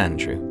next we have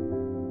Andrew.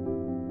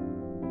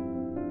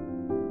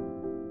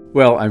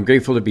 Well, I'm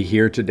grateful to be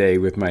here today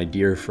with my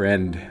dear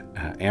friend,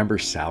 Amber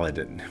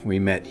Saladin. We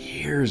met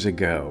years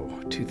ago,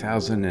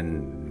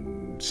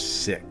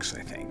 2006,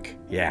 I think.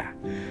 Yeah.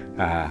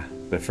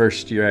 The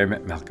first year I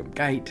met Malcolm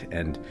Geit,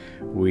 and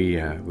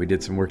we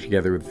did some work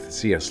together with the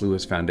C.S.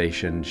 Lewis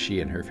Foundation.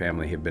 She and her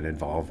family have been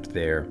involved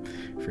there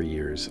for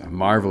years. A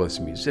marvelous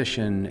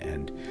musician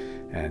and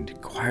and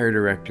choir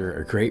director,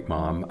 a great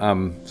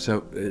mom.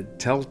 So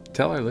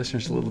tell our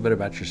listeners a little bit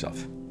about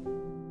yourself.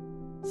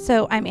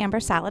 So I'm Amber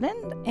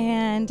Saladin,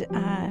 and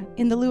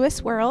in the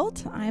Lewis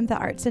world, I'm the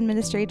Arts and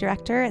Ministry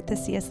Director at the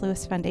C.S.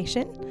 Lewis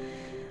Foundation.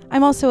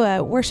 I'm also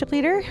a worship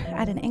leader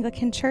at an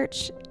Anglican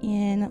church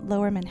in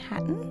Lower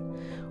Manhattan,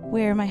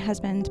 where my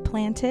husband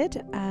planted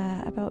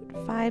about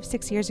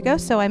 5-6 years ago.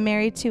 So I'm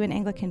married to an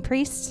Anglican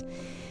priest.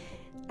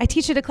 I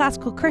teach at a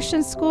classical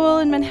Christian school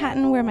in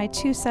Manhattan where my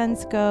 2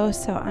 sons go.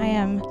 So I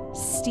am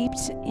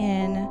steeped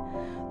in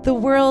the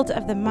world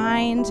of the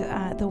mind,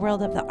 the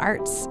world of the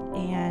arts,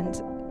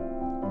 and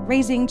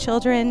raising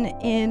children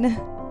in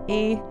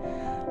a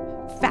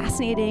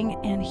fascinating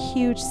and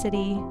huge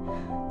city.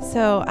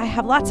 So I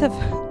have lots of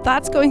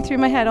thoughts going through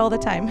my head all the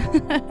time.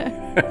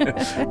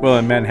 Well,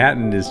 and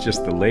Manhattan is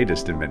just the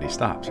latest in many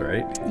stops,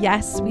 right?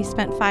 Yes, we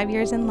spent 5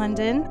 years in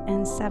London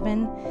and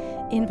 7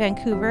 in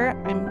Vancouver.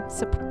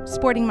 I'm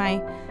sporting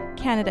my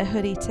Canada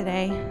hoodie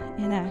today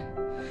in an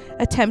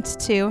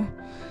attempt to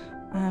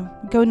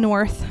go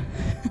north.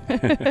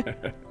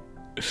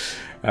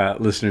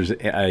 Listeners,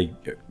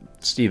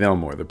 Steve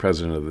Elmore, the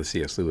president of the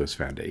C.S. Lewis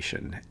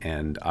Foundation,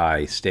 and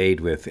I stayed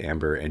with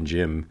Amber and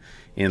Jim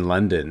in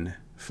London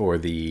for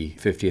the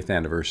 50th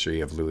anniversary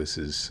of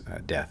Lewis's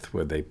death,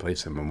 where they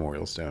placed a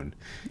memorial stone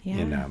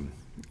in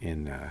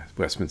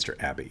Westminster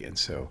Abbey. And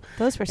so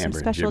those were some Amber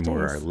special and Jim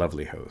were days. our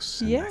lovely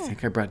hosts. And Yeah. I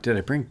think did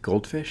I bring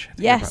goldfish? I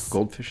think Yes. I brought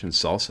goldfish and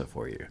salsa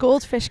for you.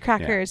 Goldfish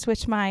crackers,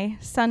 which my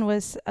son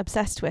was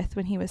obsessed with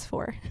when he was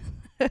 4.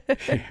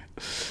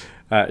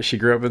 She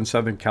grew up in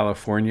Southern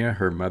California.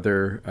 Her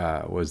mother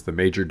was the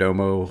major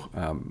domo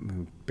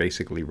who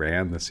basically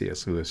ran the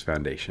C.S. Lewis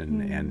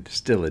Foundation and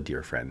still a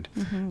dear friend.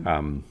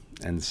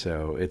 And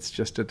so it's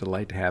just a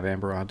delight to have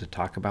Amber on to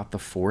talk about the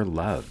 4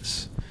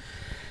 loves.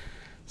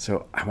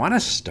 So I want to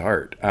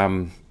start.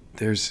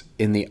 There's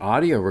in the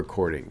audio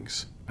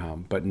recordings,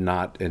 but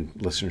not, and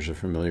listeners are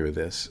familiar with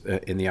this,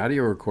 in the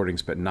audio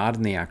recordings, but not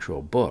in the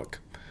actual book.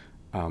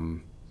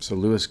 So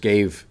Lewis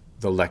gave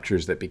the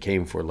lectures that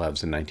became 4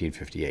 Loves in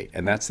 1958,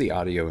 and that's the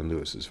audio in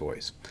Lewis's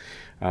voice.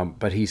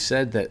 But he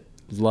said that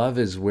love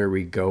is where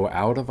we go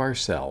out of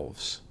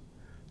ourselves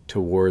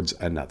towards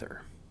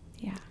another.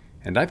 Yeah.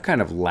 And I've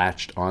kind of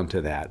latched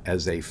onto that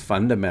as a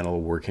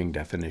fundamental working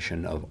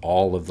definition of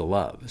all of the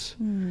loves,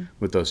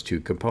 with those 2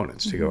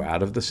 components, to go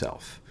out of the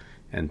self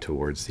and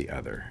towards the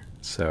other.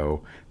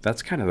 So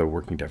that's kind of the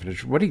working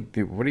definition. What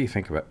do you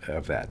think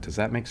of that? Does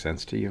that make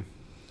sense to you?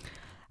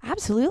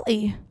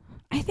 Absolutely.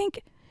 I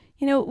think,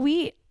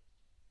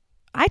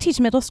 I teach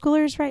middle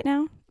schoolers right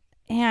now,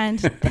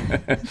 and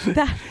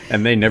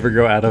and they never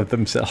go out of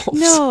themselves.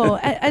 No,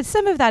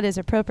 some of that is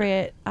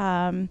appropriate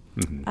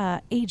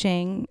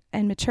aging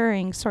and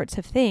maturing sorts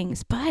of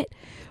things. But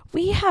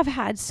we have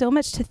had so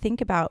much to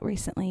think about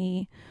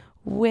recently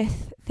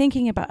with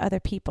thinking about other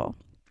people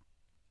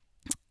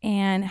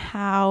and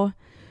how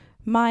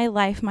my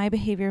life, my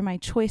behavior, my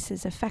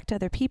choices affect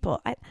other people.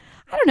 I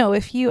don't know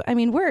if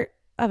we're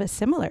of a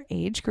similar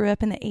age, grew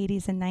up in the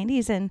 80s and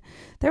 90s, and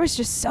there was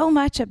just so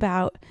much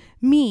about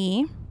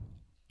me.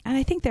 And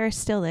I think there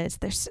still is.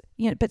 There's,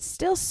 but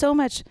still so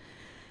much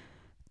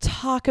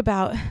talk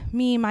about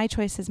me, my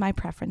choices, my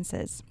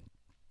preferences.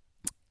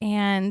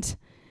 And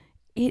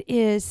it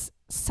is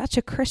such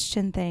a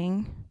Christian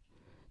thing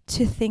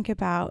to think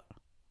about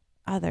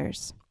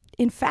others.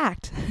 In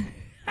fact,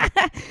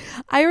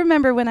 I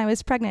remember when I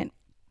was pregnant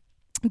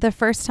the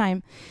first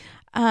time,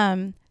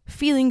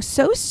 feeling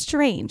so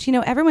strange.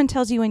 Everyone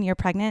tells you when you're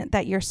pregnant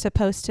that you're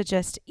supposed to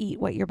just eat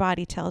what your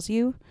body tells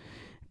you,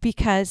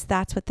 because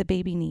that's what the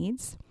baby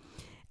needs.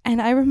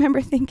 And I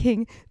remember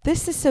thinking,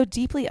 this is so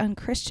deeply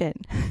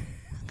unchristian.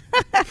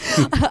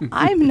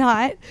 I'm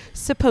not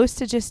supposed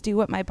to just do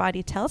what my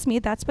body tells me.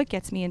 That's what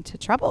gets me into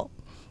trouble.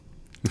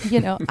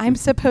 I'm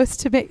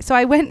supposed to so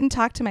I went and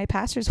talked to my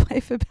pastor's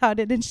wife about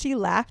it, and she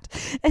laughed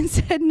and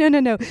said,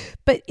 no.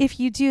 But if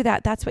you do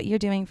that, that's what you're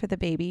doing for the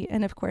baby.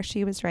 And of course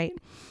she was right.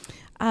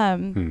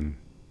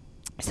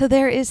 So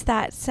there is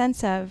that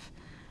sense of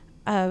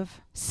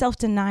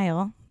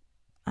self-denial,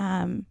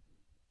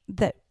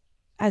 that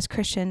as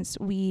Christians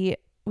we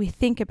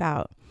think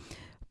about.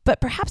 But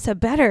perhaps a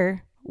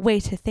better way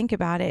to think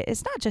about it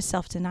is not just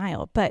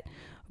self-denial, but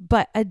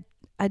a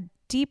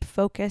deep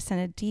focus and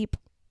a deep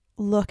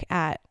look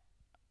at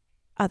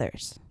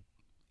others.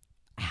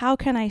 How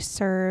can I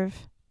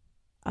serve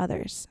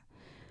others?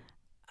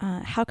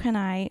 How can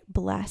I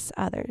bless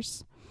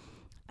others?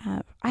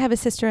 I have a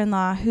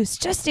sister-in-law who's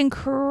just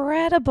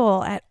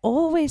incredible at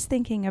always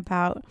thinking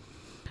about,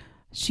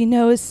 she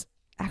knows,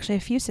 actually a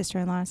few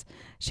sister-in-laws,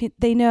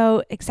 they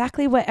know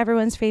exactly what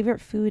everyone's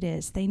favorite food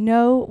is. They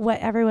know what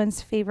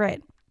everyone's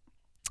favorite,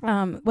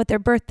 what their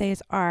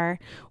birthdays are,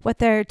 what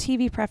their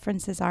TV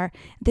preferences are.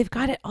 They've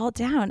got it all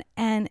down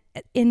and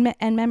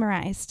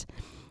memorized.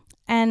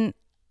 And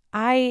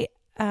I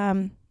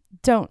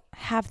don't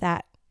have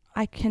that.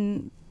 I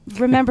can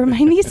remember my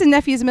niece and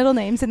nephew's middle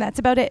names, and that's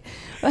about it.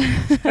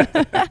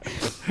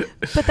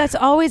 But that's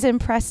always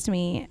impressed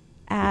me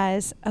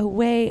as a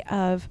way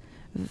of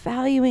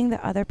valuing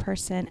the other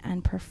person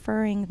and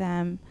preferring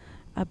them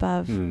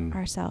above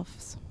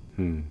ourselves.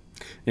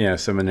 Yeah, a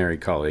seminary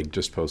colleague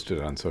just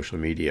posted on social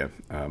media.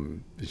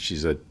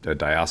 She's a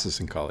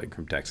diocesan colleague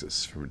from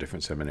Texas, from a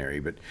different seminary,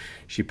 but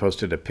she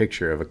posted a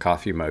picture of a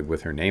coffee mug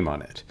with her name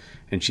on it.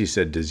 And she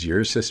said, "Does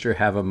your sister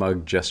have a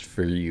mug just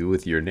for you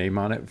with your name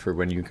on it for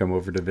when you come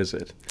over to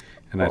visit?"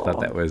 And I thought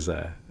that was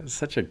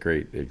such a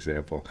great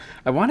example.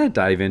 I want to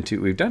dive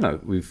into,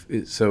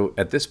 so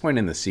at this point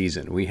in the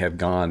season, we have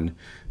gone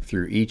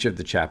through each of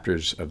the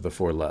chapters of the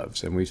 4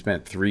 loves, and we've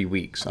spent 3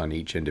 weeks on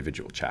each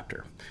individual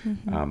chapter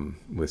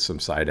with some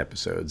side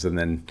episodes. And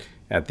then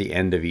at the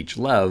end of each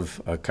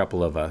love, a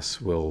couple of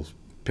us will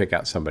pick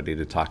out somebody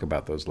to talk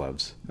about those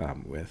loves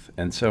with.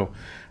 And so,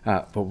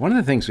 but one of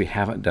the things we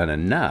haven't done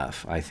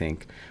enough, I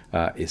think,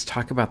 is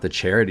talk about the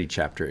charity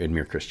chapter in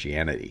Mere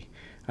Christianity.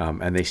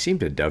 And they seem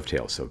to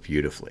dovetail so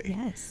beautifully.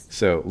 Yes.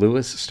 So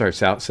Lewis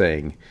starts out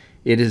saying,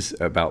 it is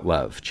about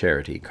love,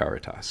 charity,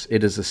 caritas.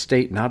 It is a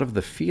state not of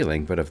the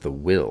feeling, but of the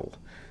will.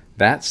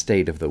 That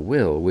state of the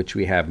will which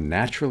we have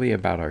naturally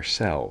about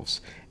ourselves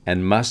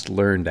and must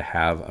learn to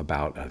have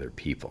about other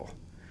people.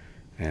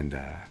 And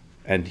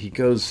he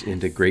goes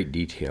into great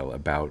detail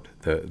about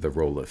the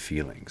role of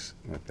feelings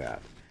with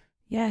that.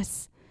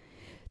 Yes.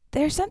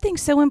 There's something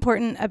so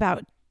important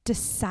about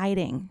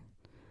deciding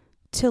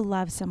to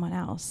love someone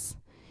else.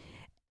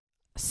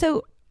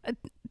 So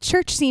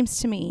church seems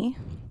to me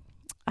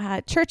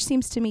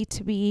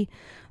to be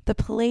the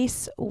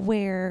place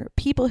where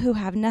people who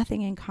have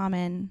nothing in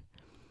common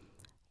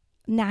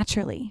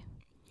naturally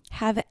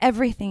have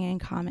everything in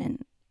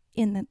common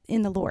in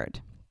the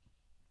Lord.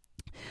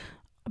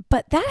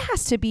 But that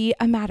has to be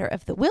a matter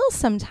of the will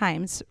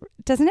sometimes,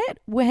 doesn't it?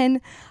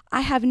 When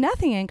I have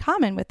nothing in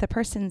common with the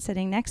person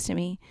sitting next to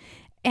me,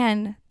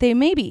 and they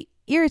maybe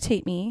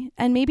irritate me,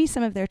 and maybe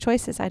some of their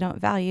choices I don't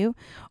value,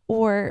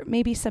 or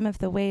maybe some of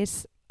the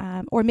ways,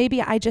 or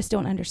maybe I just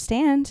don't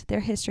understand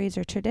their histories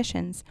or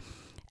traditions.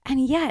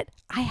 And yet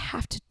I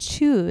have to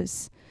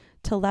choose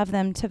to love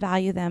them, to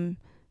value them,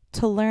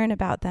 to learn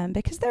about them,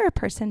 because they're a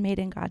person made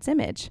in God's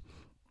image.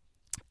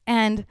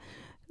 And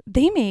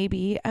they may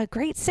be a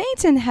great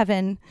saint in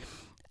heaven,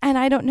 and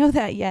I don't know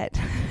that yet.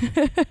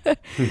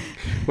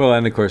 Well,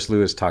 and of course,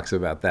 Lewis talks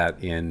about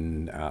that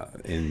in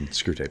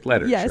Screwtape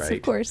Letters, yes, right?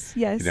 Of course,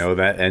 yes. You know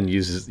that, and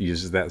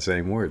uses that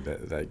same word,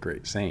 that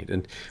great saint.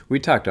 And we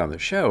talked on the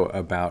show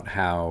about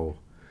how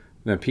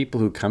the people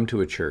who come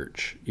to a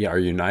church are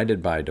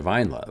united by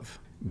divine love,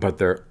 but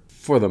they're,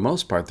 for the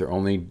most part, they're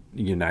only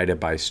united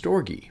by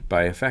storge,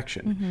 by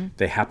affection. Mm-hmm.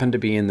 They happen to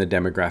be in the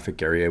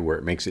demographic area where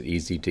it makes it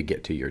easy to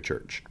get to your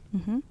church.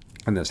 Mm-hmm.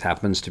 And this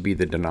happens to be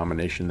the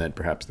denomination that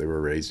perhaps they were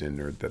raised in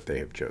or that they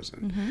have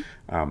chosen.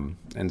 Mm-hmm.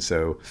 And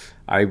so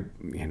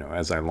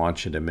as I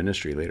launch into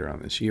ministry later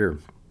on this year,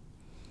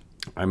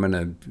 I'm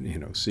going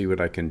to, see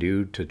what I can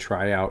do to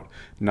try out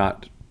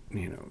not,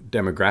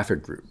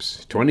 demographic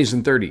groups, 20s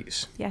and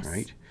 30s, yes.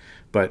 Right?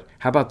 But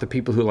how about the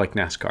people who like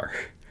NASCAR?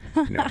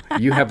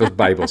 You have a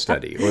Bible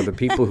study, or the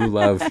people who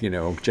love,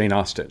 Jane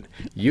Austen.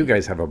 You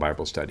guys have a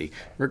Bible study,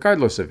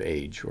 regardless of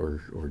age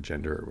or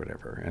gender or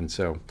whatever. And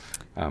so,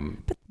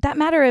 but that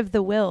matter of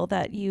the will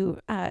that you,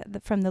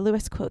 from the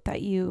Lewis quote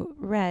that you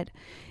read,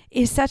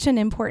 is such an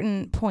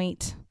important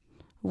point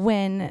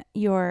when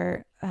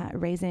you're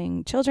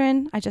raising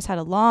children. I just had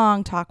a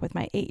long talk with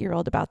my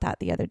 8-year-old about that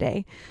the other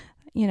day.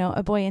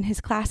 A boy in his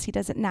class he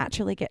doesn't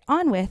naturally get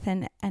on with,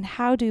 and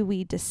how do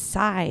we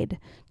decide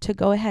to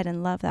go ahead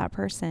and love that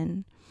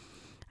person?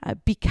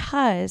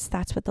 Because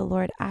that's what the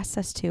Lord asks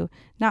us to,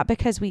 not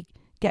because we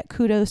get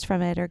kudos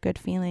from it or good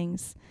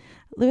feelings.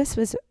 Lewis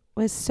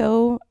was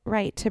so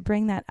right to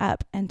bring that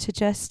up and to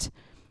just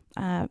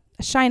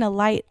shine a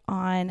light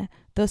on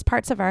those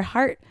parts of our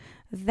heart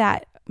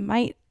that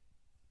might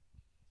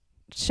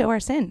show our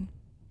sin.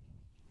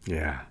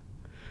 Yeah.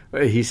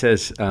 He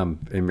says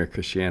in Mere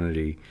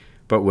Christianity,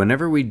 but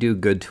whenever we do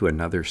good to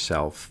another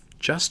self,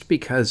 just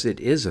because it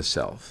is a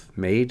self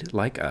made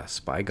like us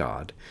by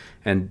God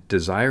and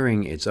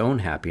desiring its own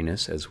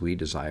happiness as we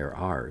desire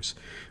ours,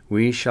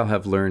 we shall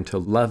have learned to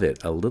love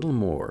it a little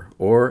more,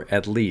 or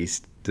at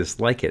least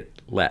dislike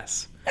it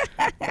less.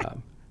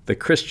 The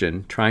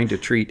Christian, trying to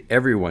treat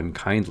everyone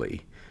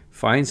kindly,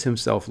 finds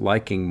himself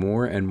liking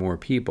more and more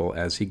people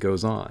as he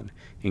goes on,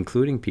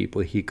 including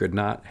people he could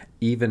not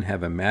even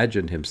have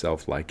imagined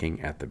himself liking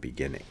at the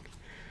beginning.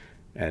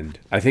 And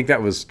I think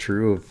that was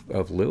true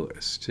of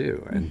Lewis,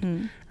 too.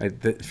 And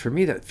for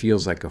me, that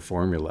feels like a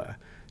formula,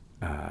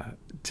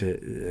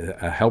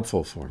 a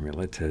helpful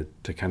formula to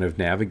kind of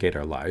navigate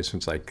our lives.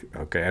 It's like,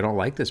 okay, I don't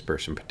like this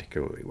person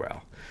particularly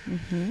well.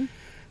 Mm-hmm.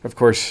 Of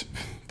course,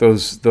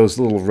 those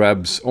little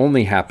rubs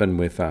only happen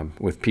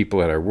with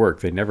people at our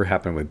work. They never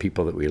happen with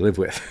people that we live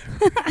with.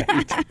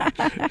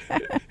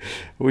 Right?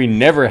 We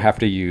never have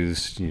to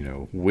use,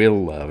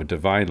 will love,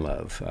 divine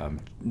love,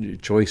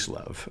 choice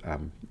love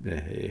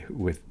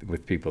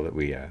with people that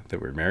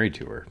we're married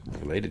to or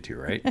related to,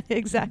 right?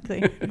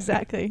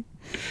 Exactly.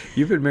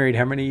 You've been married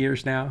how many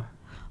years now?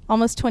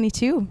 Almost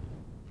 22.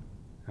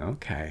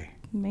 Okay.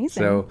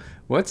 Amazing. So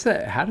what's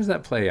that? How does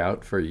that play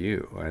out for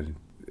you?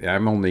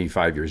 I'm only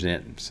 5 years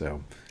in,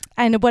 so.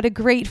 And what a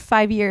great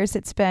 5 years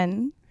it's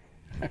been.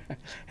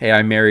 Hey,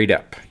 I married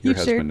up. Your You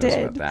husband sure knows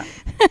did. about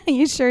that.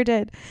 You sure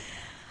did.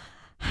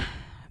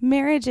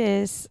 Marriage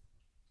is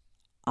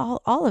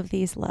all of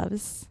these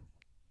loves.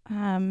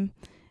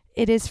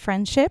 It is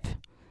friendship.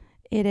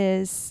 It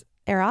is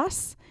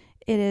eros.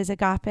 It is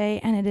agape,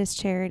 and it is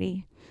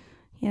charity.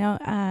 You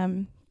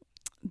know,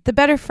 the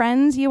better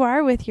friends you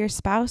are with your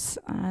spouse,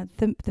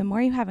 the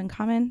more you have in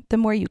common, the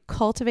more you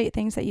cultivate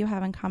things that you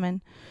have in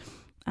common,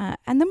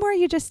 and the more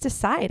you just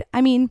decide. I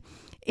mean,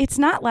 it's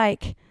not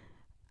like,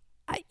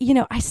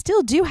 I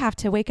still do have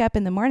to wake up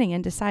in the morning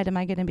and decide, am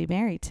I going to be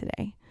married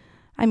today?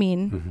 I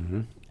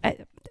mean,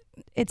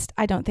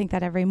 I don't think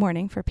that every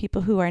morning for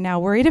people who are now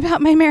worried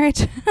about my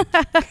marriage,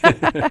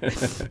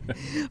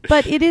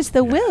 but it is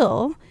the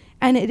will,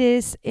 and it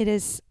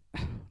is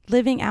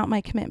living out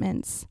my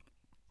commitments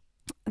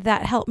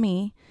that help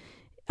me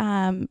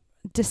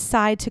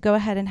decide to go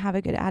ahead and have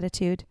a good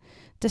attitude,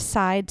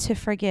 decide to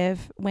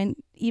forgive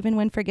even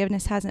when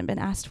forgiveness hasn't been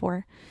asked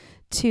for,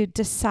 to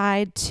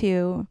decide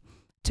to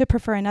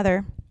prefer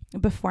another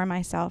before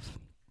myself.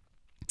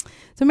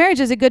 So marriage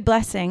is a good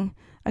blessing,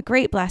 a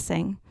great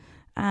blessing,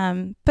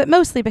 but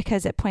mostly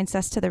because it points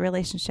us to the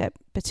relationship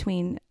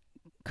between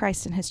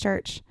Christ and his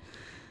church.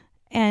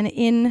 And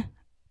in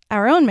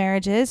our own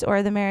marriages,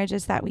 or the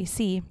marriages that we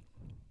see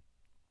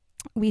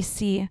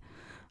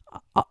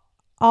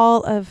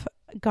all of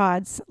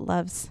God's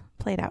loves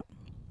played out.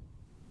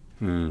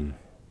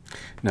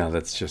 No,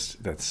 that's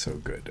so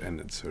good, and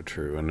it's so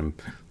true, and I'm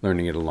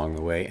learning it along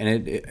the way.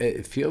 And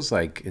it feels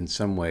like in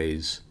some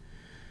ways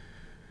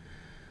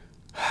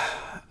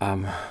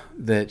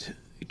that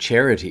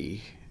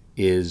charity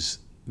is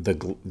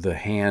the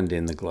hand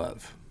in the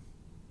glove,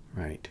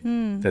 right?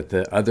 That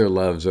the other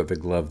loves are the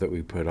glove that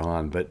we put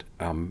on. But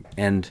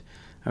and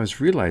I was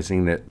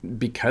realizing that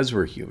because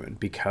we're human,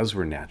 because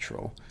we're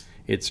natural,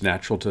 it's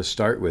natural to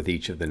start with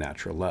each of the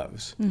natural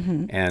loves.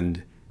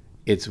 And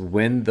it's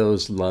when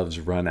those loves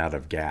run out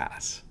of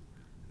gas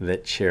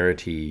that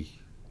charity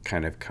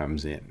kind of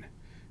comes in.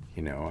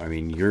 You know, I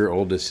mean, your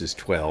oldest is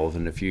 12.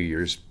 In a few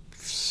years,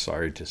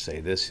 sorry to say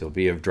this, he'll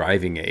be of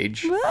driving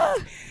age.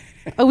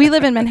 Oh, we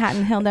live in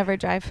Manhattan. He'll never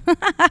drive.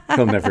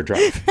 He'll never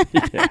drive.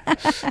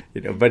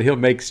 Yeah. But he'll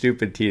make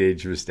stupid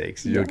teenage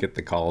mistakes. You'll get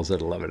the calls at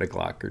 11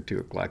 o'clock or 2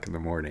 o'clock in the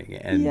morning.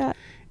 And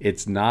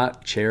it's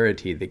not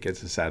charity that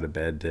gets us out of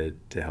bed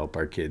to help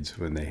our kids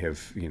when they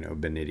have,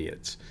 been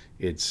idiots.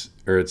 It's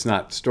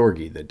not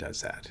Storgy that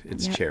does that.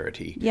 It's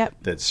charity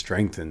that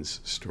strengthens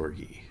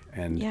Storgy.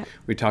 And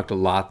we talked a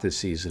lot this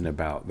season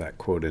about that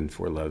quote in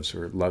Four Loves,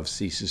 where love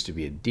ceases to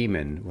be a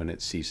demon when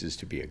it ceases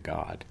to be a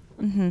god.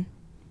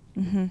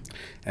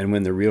 And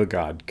when the real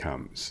God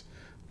comes,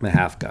 the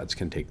half-gods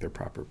can take their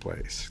proper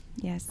place.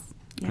 Yes.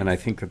 And I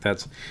think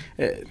that's...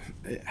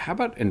 how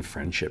about in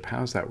friendship? How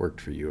has that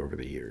worked for you over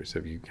the years?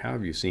 How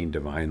have you seen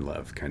divine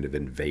love kind of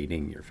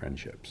invading your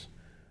friendships?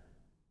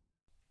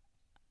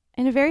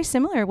 In a very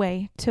similar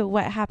way to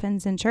what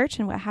happens in church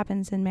and what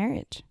happens in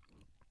marriage.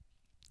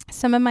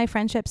 Some of my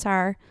friendships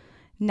are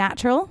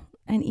natural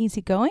and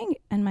easygoing,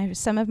 and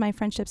some of my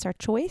friendships are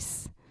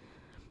choice.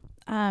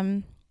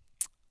 I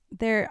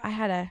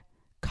had a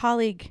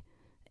colleague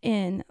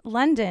in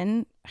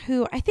London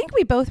who I think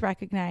we both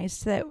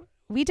recognized that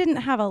we didn't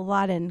have a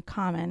lot in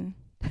common.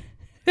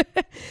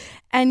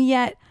 And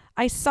yet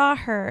I saw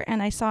her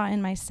and I saw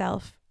in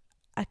myself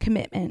a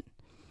commitment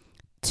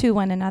to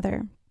one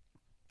another.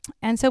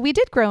 And so we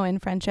did grow in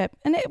friendship,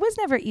 and it was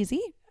never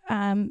easy.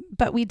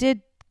 But we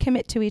did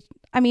commit to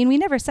we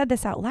never said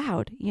this out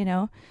loud,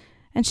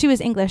 and she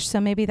was English, so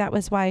maybe that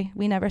was why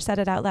we never said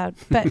it out loud.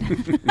 But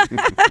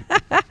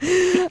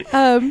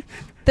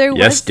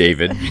yes,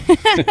 David.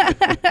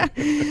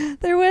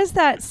 There was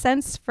that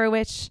sense for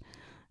which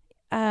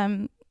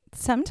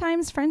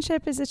sometimes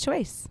friendship is a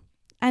choice,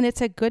 and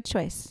it's a good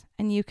choice,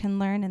 and you can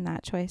learn in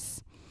that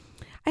choice.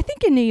 I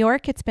think in New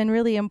York, it's been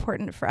really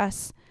important for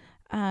us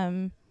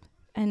and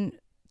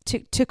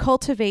to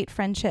cultivate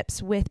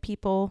friendships with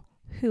people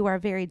who are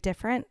very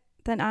different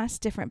than us,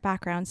 different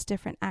backgrounds,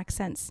 different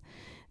accents,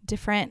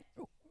 different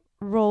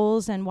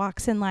roles and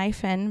walks in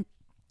life. And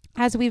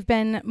as we've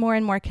been more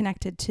and more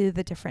connected to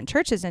the different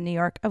churches in New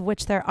York, of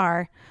which there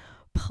are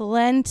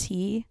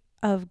plenty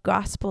of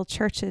gospel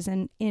churches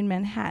in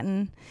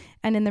Manhattan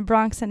and in the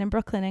Bronx and in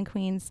Brooklyn and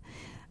Queens.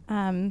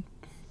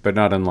 But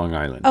not on Long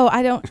Island. Oh,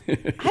 I don't.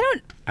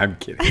 I'm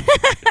kidding.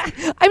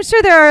 I'm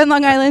sure there are on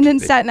Long Island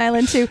and Staten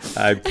Island too.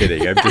 I'm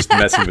kidding. I'm just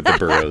messing with the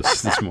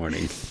boroughs this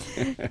morning.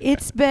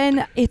 It's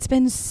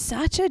been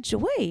such a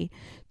joy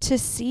to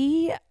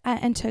see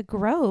and to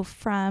grow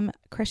from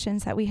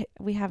Christians that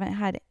we haven't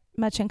had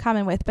much in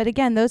common with. But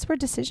again, those were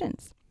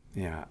decisions.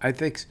 Yeah, I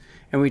think,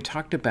 and we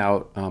talked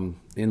about,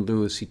 in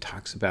Lewis, he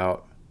talks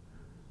about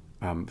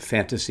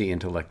fantasy,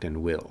 intellect,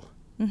 and will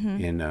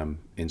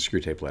in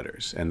Screwtape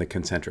Letters, and the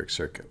concentric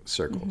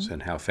circles,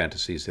 and how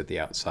fantasy is at the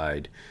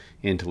outside,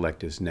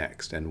 intellect is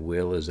next, and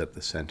will is at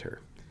the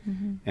center.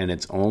 And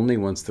it's only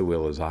once the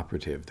will is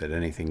operative that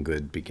anything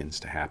good begins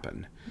to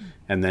happen.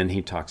 And then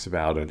he talks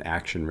about an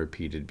action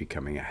repeated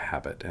becoming a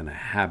habit, and a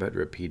habit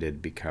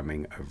repeated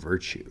becoming a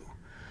virtue.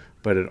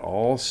 But it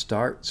all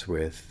starts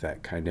with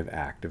that kind of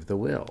act of the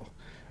will.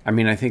 I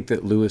mean, I think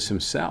that Lewis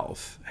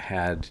himself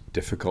had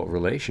difficult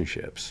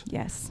relationships.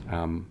 Yes.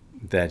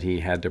 That he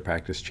had to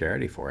practice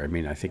charity for. I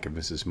mean, I think of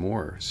Mrs.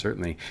 Moore,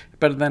 certainly,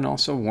 but then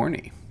also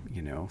Warney,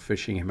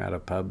 fishing him out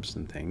of pubs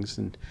and things.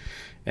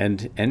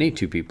 And any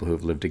two people who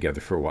have lived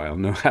together for a while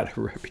know how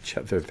to rub each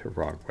other the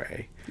wrong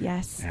way.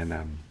 Yes. And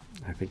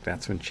I think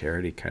that's when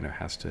charity kind of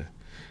has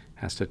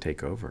to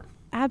take over.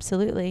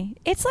 Absolutely.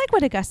 It's like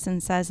what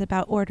Augustine says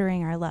about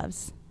ordering our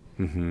loves.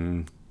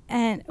 Mm-hmm.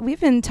 And we've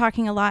been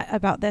talking a lot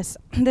about this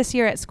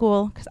year at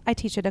school, because I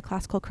teach at a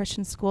classical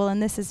Christian school,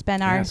 and this has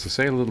been our... Yeah, so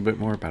say a little bit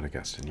more about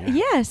Augustine, yeah.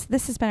 Yes,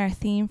 this has been our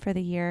theme for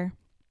the year.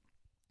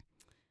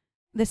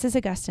 This is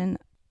Augustine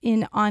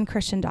on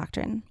Christian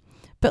doctrine.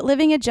 But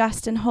living a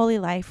just and holy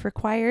life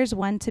requires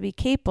one to be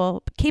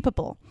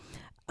capable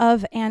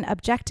of an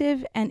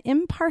objective and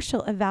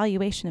impartial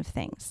evaluation of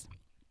things.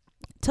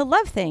 To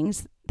love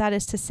things, that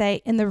is to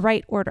say, in the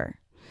right order,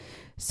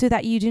 so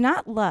that you do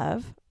not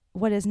love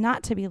what is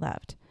not to be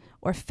loved,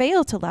 or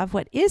fail to love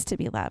what is to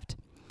be loved,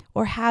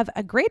 or have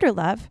a greater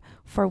love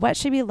for what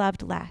should be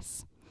loved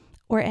less,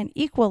 or an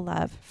equal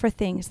love for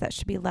things that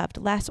should be loved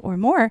less or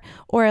more,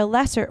 or a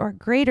lesser or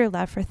greater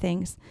love for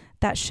things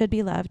that should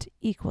be loved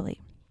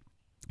equally.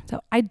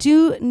 So I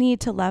do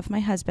need to love my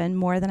husband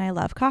more than I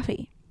love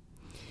coffee.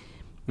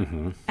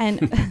 Mm-hmm.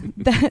 And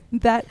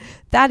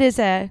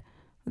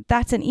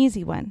that's an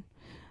easy one.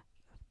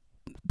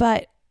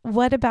 But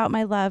what about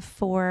my love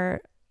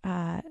for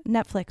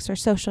Netflix or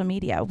social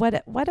media?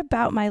 What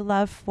about my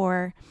love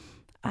for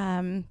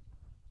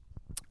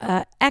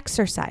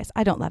exercise?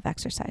 I don't love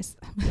exercise,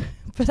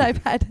 but I've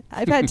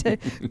had to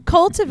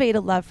cultivate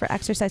a love for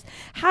exercise.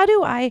 How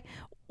do I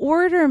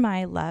order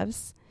my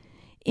loves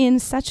in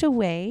such a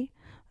way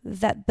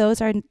that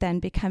those are then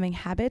becoming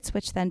habits,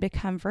 which then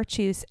become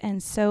virtues?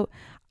 And so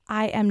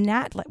I am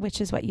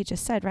which is what you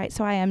just said, right?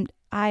 So I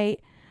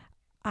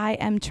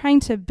am trying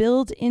to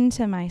build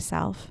into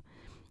myself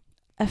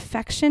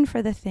affection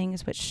for the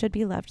things which should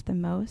be loved the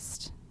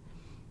most.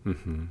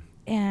 Mm-hmm.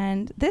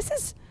 And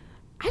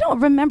I don't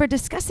remember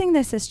discussing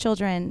this as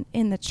children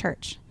in the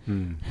church.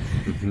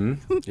 Mm-hmm.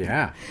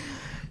 Yeah.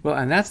 Well,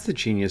 and that's the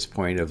genius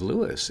point of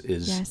Lewis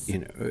is,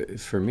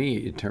 Yes. For me,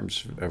 in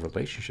terms of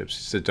relationships,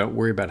 he said, don't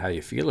worry about how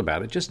you feel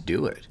about it. Just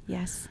do it.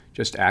 Yes.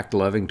 Just act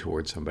loving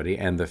towards somebody,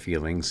 and the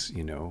feelings,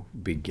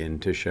 begin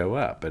to show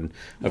up. And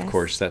of Yes.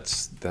 course,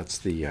 that's the, let's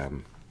see,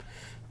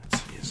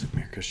 is it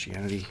Mere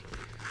Christianity?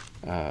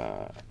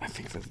 I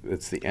think that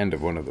it's the end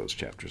of one of those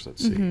chapters.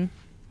 Let's see. Mm-hmm.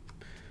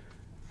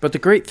 But the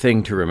great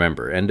thing to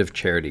remember, end of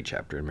Charity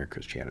chapter in Mere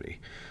Christianity.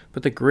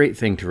 But the great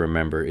thing to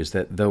remember is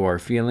that though our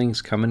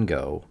feelings come and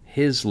go,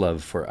 his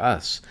love for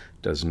us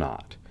does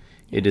not.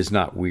 It is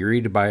not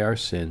wearied by our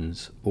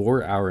sins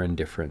or our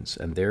indifference,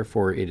 and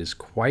therefore it is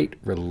quite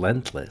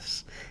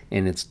relentless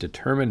in its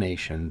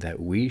determination that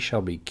we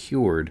shall be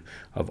cured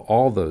of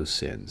all those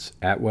sins,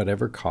 at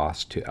whatever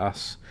cost to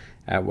us,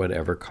 at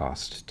whatever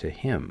cost to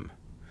him.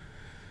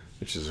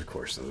 Which is, of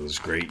course, it was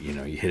great, you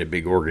hit a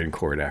big organ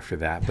chord after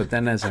that. But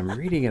then as I'm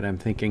reading it, I'm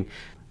thinking,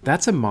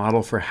 that's a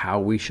model for how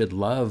we should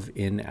love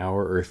in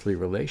our earthly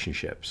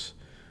relationships.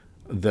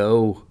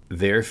 Though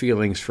their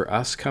feelings for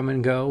us come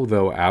and go,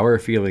 though our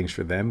feelings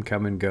for them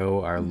come and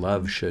go, our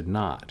love should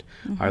not.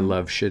 Mm-hmm. Our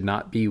love should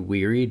not be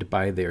wearied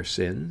by their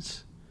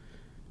sins,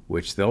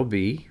 which they'll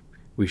be.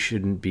 We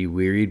shouldn't be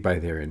wearied by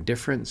their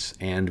indifference,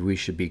 and we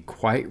should be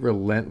quite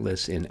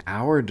relentless in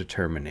our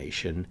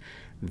determination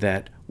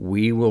that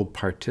we will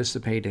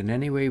participate in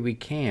any way we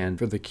can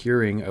for the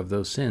curing of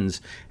those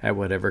sins at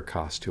whatever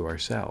cost to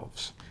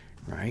ourselves,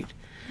 right?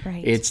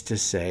 Right. It's to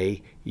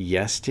say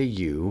yes to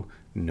you,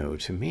 no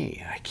to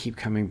me. I keep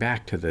coming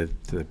back to the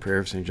prayer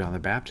of St. John the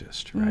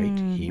Baptist, right?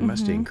 He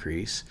must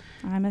increase,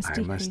 I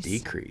must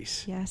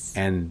decrease. Yes.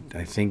 And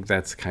I think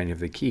that's kind of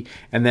the key.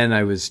 And then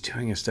I was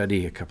doing a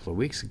study a couple of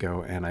weeks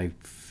ago, and I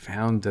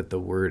found that the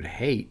word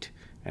hate,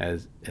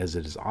 as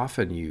it is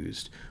often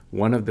used,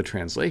 one of the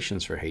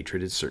translations for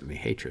hatred is certainly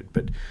hatred,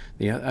 but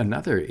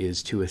another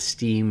is to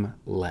esteem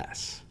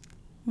less,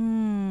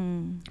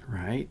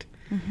 right?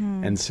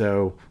 Mm-hmm. And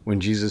so when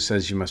Jesus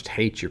says you must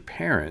hate your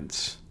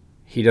parents,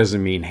 he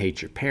doesn't mean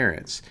hate your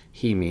parents.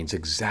 He means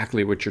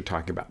exactly what you're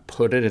talking about.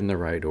 Put it in the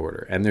right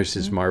order. And there's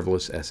his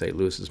marvelous essay,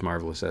 Lewis's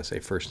marvelous essay,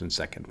 First and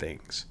Second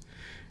Things,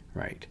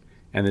 right?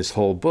 And this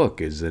whole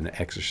book is an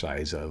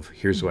exercise of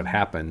here's what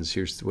happens,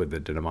 here's where the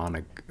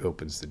demonic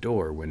opens the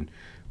door when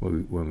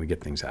we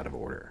get things out of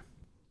order.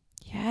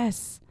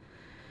 Yes.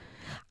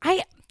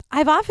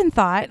 I've often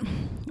thought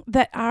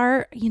that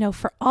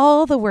for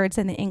all the words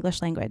in the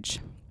English language,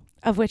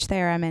 of which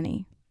there are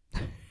many,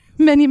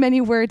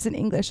 many words in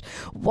English,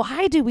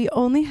 why do we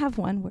only have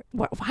one word?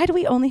 Why do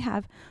we only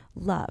have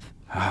love,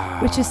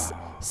 which is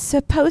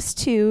supposed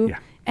to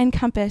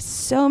encompass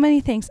so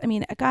many things? I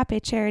mean,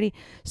 agape, charity,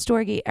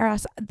 storge,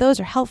 eros, those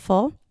are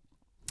helpful.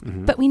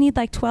 but we need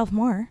like 12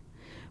 more.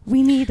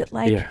 We need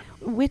like, Yeah.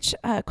 which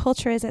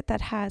culture is it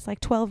that has like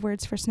 12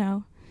 words for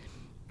snow?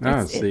 No,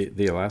 it's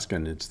the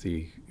Alaskan. It's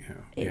the,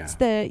 It's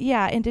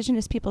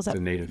indigenous peoples up.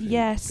 The native.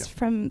 Yes, yeah.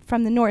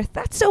 from the north.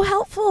 That's so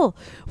helpful.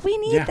 We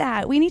need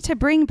that. We need to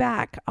bring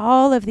back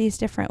all of these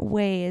different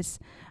ways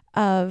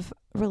of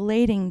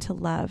relating to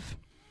love.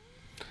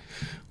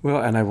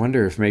 Well, and I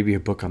wonder if maybe a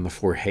book on the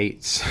 4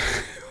 hates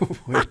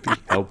would be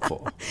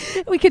helpful.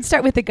 We could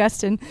start with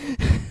Augustine.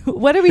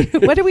 What are we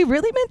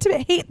really meant to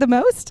hate the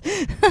most?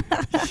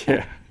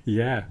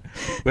 Yeah.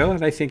 Well,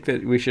 and I think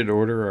that we should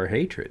order our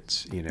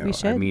hatreds, We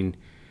should. I mean,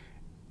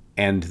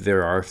 and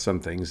there are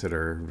some things that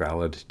are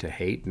valid to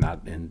hate,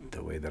 not in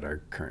the way that our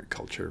current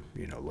culture,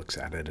 looks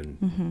at it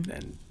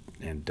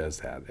and does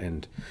that.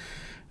 And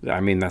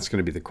I mean, that's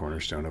going to be the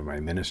cornerstone of my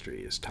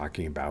ministry, is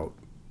talking about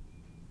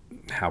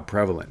how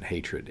prevalent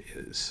hatred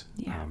is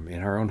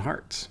in our own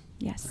hearts.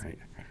 Yes. Right.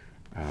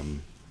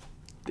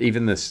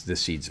 Even the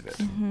seeds of it.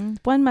 Mm-hmm.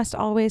 One must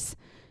always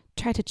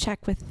try to check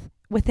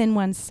within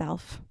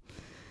oneself.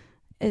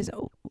 Is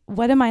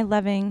what am I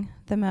loving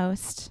the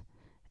most,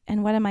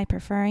 and what am I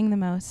preferring the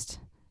most?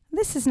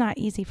 This is not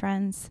easy,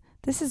 friends.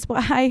 This is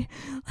why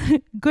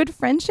good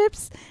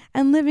friendships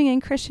and living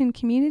in Christian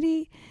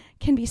community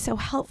can be so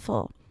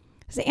helpful.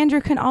 Because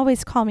Andrew can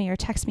always call me or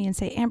text me and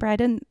say, Amber, I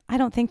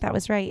don't think that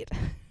was right.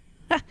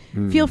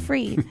 Feel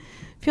free.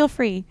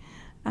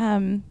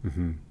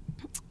 Mm-hmm.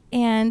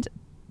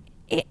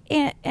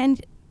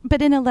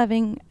 But in a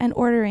loving and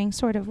ordering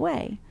sort of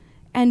way,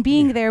 and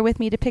being there with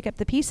me to pick up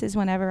the pieces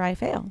whenever I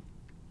fail.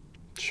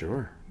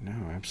 Sure. No,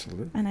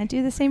 absolutely. And I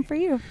do the same for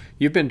you.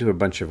 You've been to a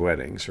bunch of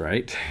weddings,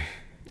 right?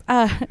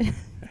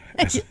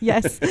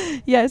 Yes.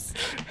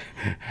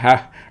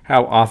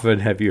 How often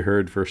have you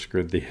heard 1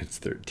 Corinthians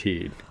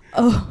 13?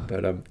 Oh,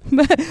 but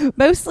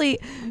mostly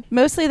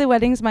the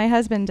weddings my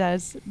husband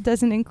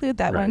doesn't include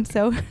that one.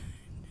 So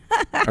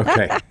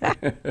okay.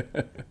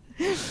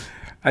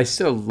 I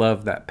still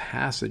love that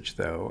passage,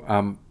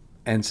 though.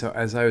 And so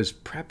as I was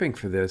prepping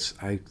for this,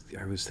 I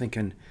was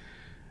thinking,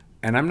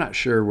 and I'm not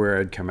sure where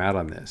I'd come out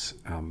on this.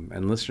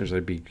 And listeners,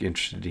 I'd be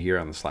interested to hear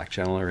on the Slack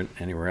channel or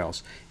anywhere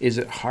else. Is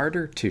it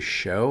harder to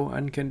show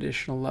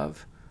unconditional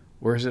love,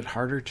 or is it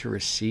harder to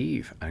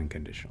receive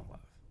unconditional love?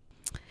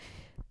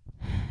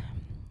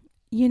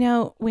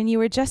 When you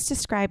were just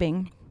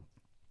describing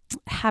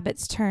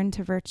habits turn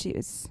to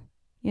virtues,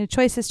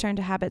 choices turn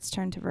to habits,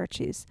 turn to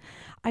virtues,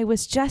 I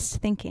was just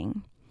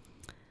thinking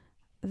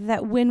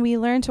that when we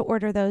learn to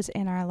order those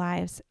in our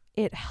lives,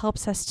 it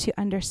helps us to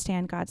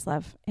understand God's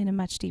love in a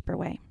much deeper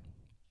way.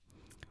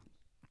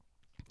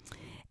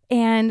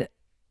 And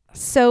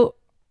so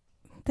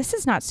this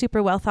is not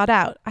super well thought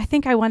out. I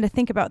think I want to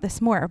think about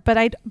this more, but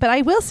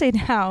I will say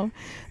now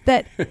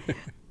that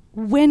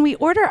when we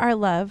order our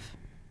love,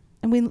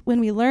 and when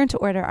we learn to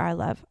order our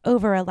love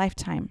over a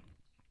lifetime,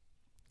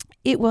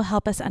 it will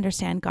help us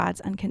understand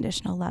God's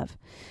unconditional love.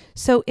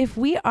 So if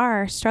we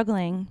are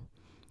struggling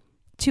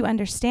to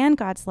understand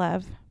God's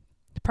love,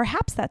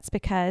 perhaps that's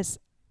because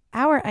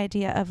our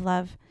idea of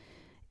love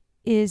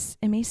is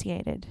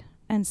emaciated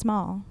and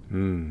small.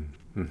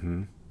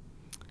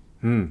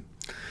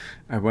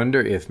 I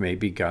wonder if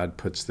maybe God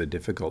puts the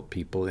difficult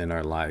people in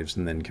our lives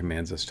and then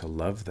commands us to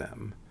love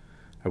them.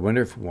 I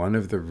wonder if one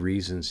of the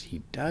reasons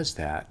he does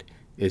that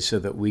is so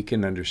that we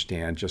can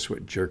understand just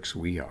what jerks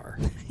we are.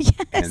 Yes.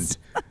 And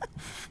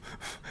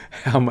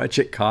how much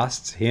it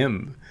costs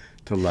him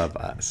to love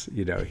us.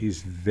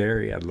 He's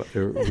we're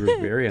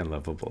very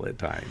unlovable at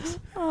times.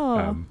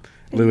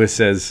 Lewis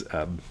says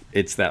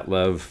it's that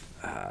love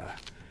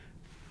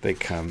that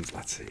comes,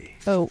 let's see.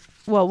 Oh,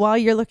 well, while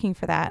you're looking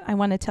for that, I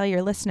want to tell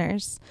your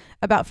listeners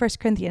about 1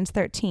 Corinthians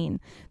 13,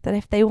 that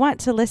if they want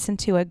to listen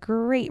to a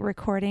great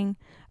recording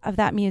of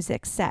that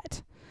music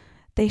set,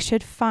 they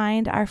should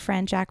find our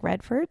friend Jack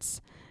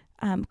Redford's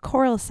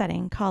choral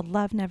setting called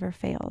Love Never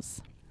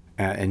Fails.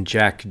 And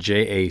Jack,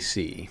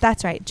 J-A-C.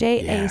 That's right,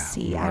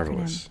 J-A-C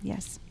marvelous. acronym.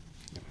 Yes.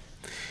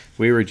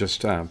 We were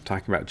just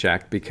talking about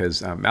Jack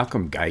because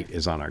Malcolm Geit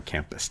is on our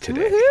campus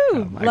today.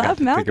 Woohoo! I got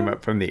to Malcolm. pick him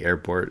up from the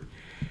airport.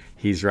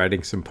 He's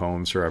writing some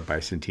poems for our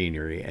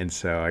bicentenary, and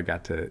so I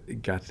got to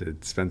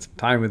spend some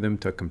time with him.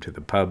 Took him to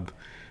the pub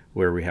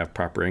where we have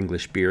proper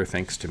English beer,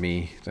 thanks to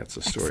me. That's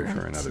a story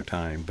for another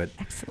time. But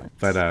excellent.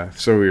 But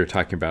so we were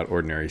talking about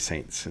ordinary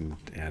saints and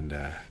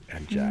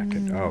Jack.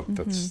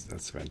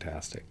 That's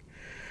fantastic.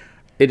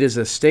 It is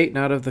a state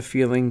not of the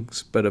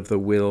feelings, but of the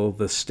will,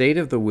 the state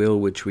of the will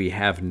which we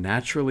have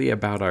naturally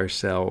about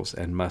ourselves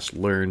and must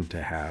learn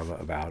to have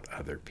about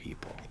other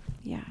people.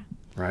 Yeah.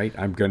 Right?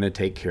 I'm going to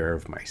take care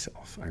of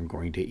myself. I'm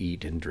going to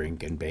eat and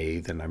drink and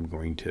bathe, and I'm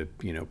going to,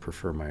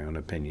 prefer my own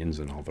opinions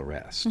and all the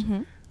rest.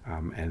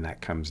 Mm-hmm. And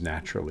that comes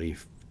naturally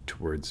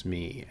towards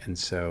me. And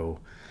so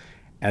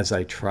as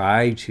I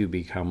try to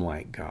become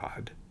like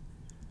God,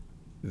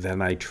 then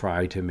I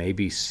try to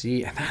maybe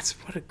see, and that's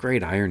what a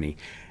great irony.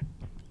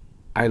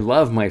 I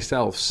love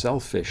myself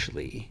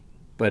selfishly,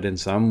 but in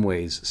some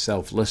ways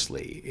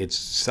selflessly. It's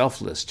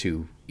selfless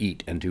to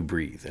eat and to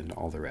breathe and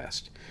all the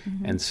rest.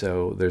 And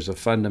so there's a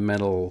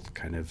fundamental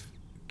kind of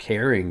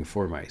caring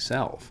for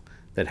myself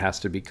that has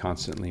to be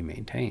constantly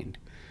maintained,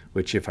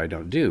 which if I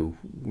don't do,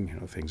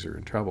 things are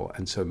in trouble.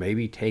 And so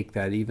maybe take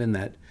that,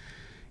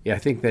 I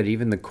think that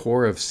even the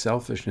core of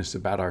selfishness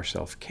about our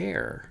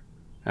self-care,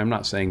 I'm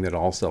not saying that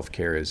all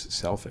self-care is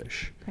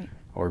selfish, Right.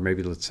 or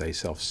maybe let's say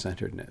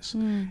self-centeredness.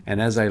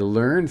 And as I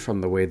learn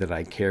from the way that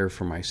I care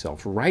for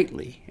myself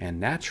rightly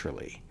and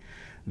naturally,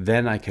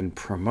 then I can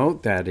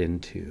promote that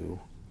into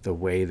the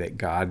way that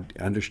God,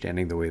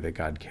 understanding the way that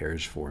God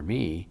cares for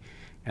me,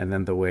 and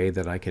then the way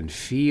that I can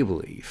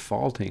feebly,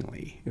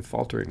 falteringly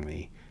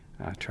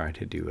try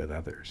to do with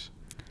others.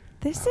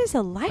 This is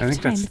a lifetime thing. I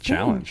think that's the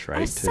challenge,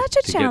 right? Such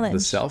a challenge. To get the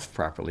self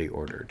properly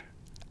ordered.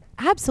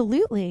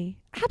 Absolutely.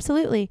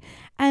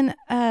 And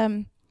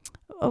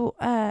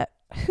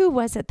who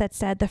was it that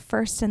said the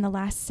first and the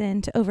last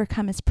sin to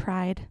overcome is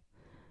pride?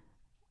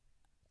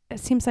 It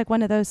seems like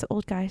one of those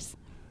old guys.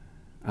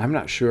 I'm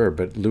not sure,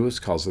 but Lewis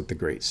calls it the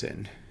great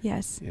sin.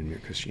 Yes. In Mere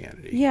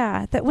Christianity.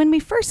 Yeah, that when we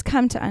first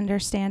come to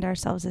understand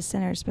ourselves as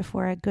sinners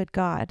before a good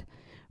God,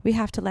 we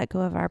have to let go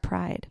of our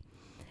pride.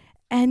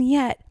 And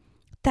yet,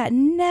 that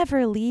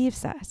never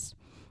leaves us,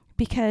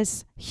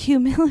 because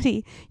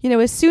humility,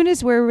 as soon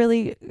as we're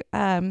really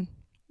proud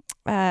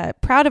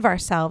of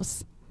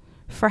ourselves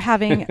for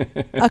having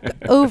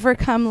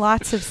overcome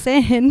lots of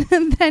sin,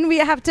 then we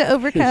have to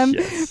overcome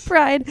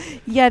pride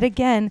yet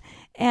again.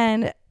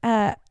 And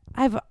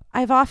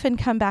I've often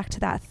come back to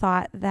that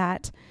thought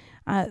that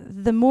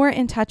the more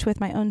in touch with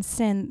my own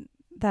sin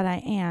that I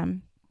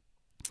am,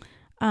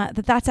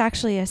 that's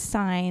actually a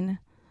sign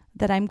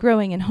that I'm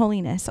growing in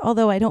holiness,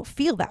 although I don't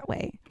feel that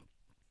way.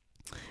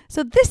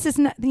 So this is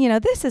not,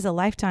 this is a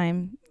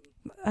lifetime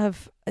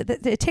of,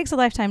 it takes a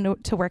lifetime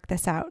to work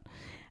this out.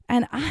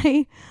 And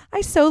I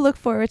so look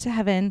forward to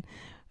heaven,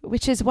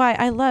 which is why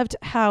I loved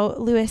how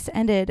Lewis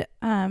ended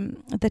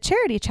the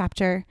charity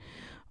chapter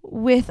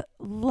with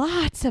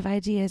lots of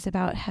ideas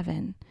about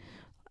heaven.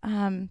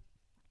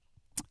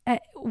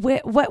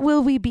 What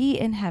will we be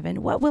in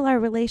heaven? What will our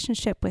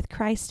relationship with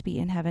Christ be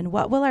in heaven?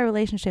 What will our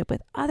relationship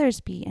with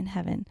others be in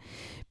heaven?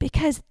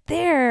 Because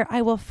there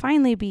I will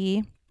finally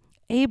be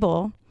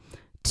able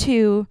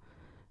to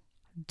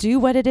do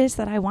what it is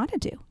that I want to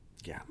do.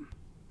 Yeah.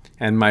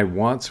 And my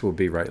wants will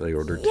be rightly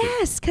ordered.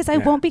 Yes, because I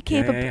won't be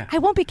capable. Yeah. I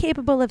won't be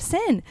capable of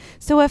sin.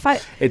 So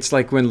it's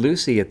like when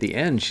Lucy at the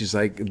end, she's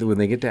like, when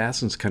they get to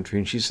Athens country,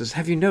 and she says,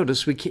 "Have you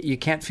noticed you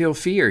can't feel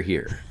fear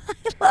here?"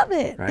 I love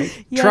it.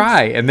 Right? Yes.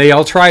 Try, and they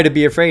all try to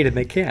be afraid, and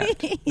they can't.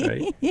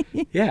 Right?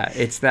 Yeah,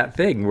 it's that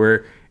thing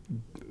where.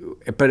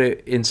 But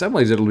in some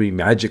ways, it'll be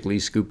magically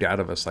scooped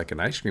out of us like an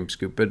ice cream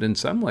scoop. But in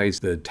some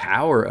ways, the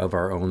tower of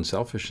our own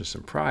selfishness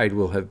and pride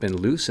will have been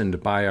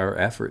loosened by our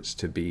efforts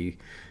to be,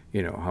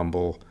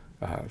 humble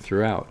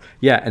throughout.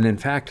 Yeah, and in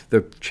fact,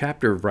 the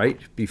chapter right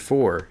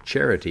before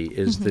charity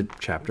is the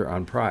chapter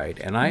on pride.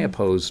 And I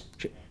oppose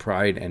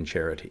pride and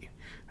charity.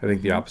 I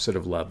think the opposite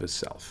of love is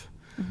self.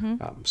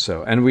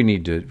 And we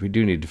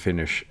do need to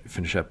finish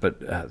up, but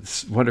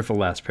this wonderful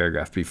last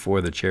paragraph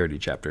before the charity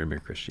chapter in Mere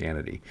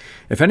Christianity.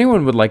 If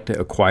anyone would like to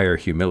acquire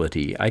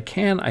humility, I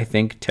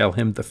think, tell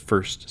him the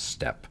first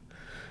step.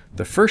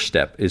 The first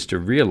step is to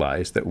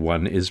realize that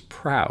one is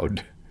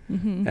proud,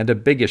 and a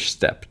biggish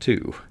step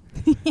too.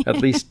 At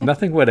least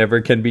nothing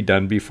whatever can be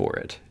done before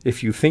it.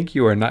 If you think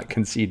you are not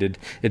conceited,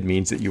 it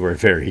means that you are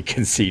very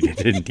conceited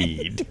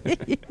indeed.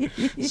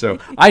 So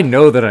I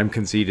know that I'm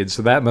conceited,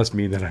 so that must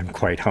mean that I'm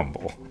quite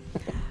humble.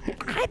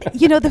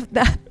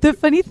 The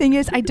funny thing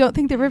is, I don't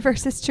think the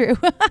reverse is true.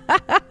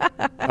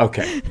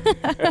 Okay.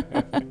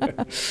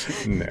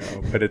 No,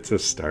 but it's a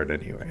start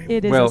anyway.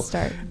 It is a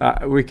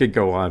start. We could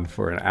go on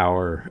for an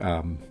hour,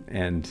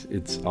 and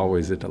it's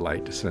always a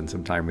delight to spend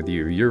some time with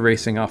you. You're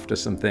racing off to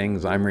some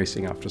things. I'm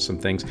racing off to some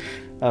things.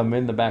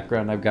 In the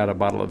background, I've got a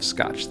bottle of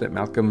scotch that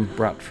Malcolm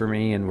brought for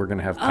me, and we're going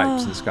to have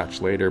pipes and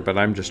scotch later, but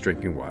I'm just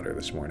drinking water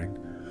this morning.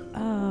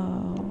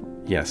 Oh.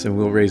 Yes, and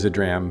we'll raise a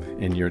dram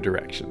in your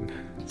direction.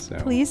 So.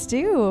 Please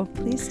do.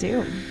 Please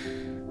do.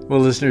 Well,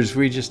 listeners,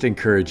 we just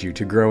encourage you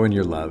to grow in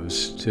your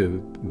loves, to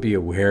be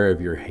aware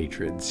of your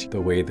hatreds, the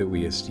way that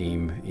we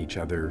esteem each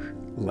other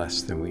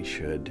less than we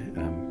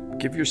should.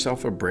 Give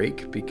yourself a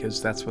break,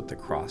 because that's what the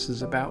cross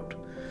is about.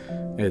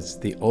 It's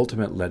the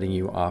ultimate letting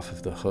you off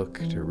of the hook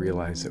to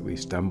realize that we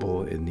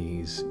stumble in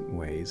these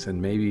ways.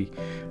 And maybe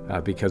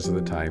because of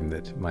the time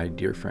that my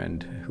dear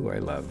friend, who I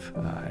love,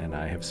 and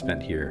I have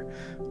spent here,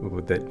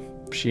 that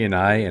she and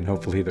I, and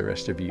hopefully the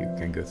rest of you,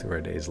 can go through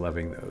our days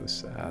loving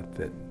those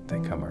that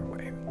come our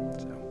way.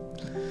 So,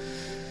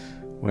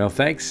 well,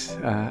 thanks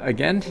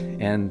again,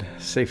 and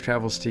safe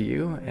travels to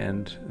you.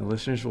 And the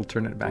listeners, will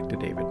turn it back to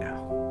David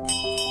now.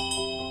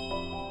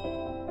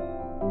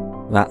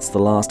 That's the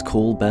last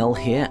call bell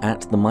here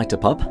at the Mitre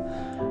Pub.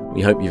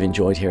 We hope you've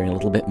enjoyed hearing a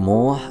little bit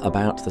more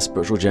about the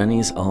spiritual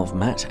journeys of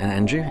Matt and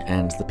Andrew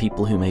and the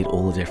people who made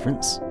all the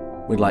difference.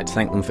 We'd like to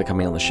thank them for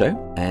coming on the show,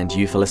 and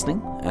you for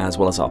listening, as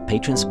well as our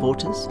Patreon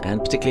supporters,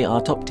 and particularly our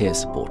top tier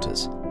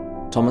supporters.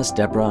 Thomas,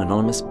 Deborah,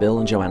 Anonymous, Bill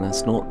and Joanna,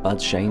 Snort,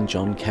 Bud, Shane,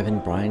 John, Kevin,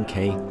 Brian,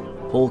 Kay,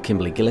 Paul,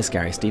 Kimberly, Gillis,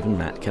 Gary, Stephen,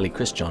 Matt, Kelly,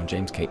 Chris, John,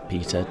 James, Kate,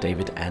 Peter,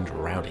 David, and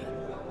Rowdy.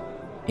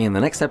 In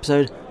the next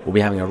episode, we'll be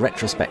having a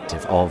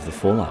retrospective of the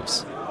Four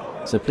Loves.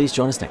 So please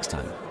join us next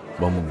time,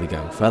 when we'll be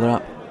going further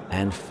up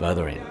and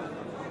further in.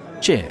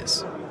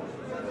 Cheers!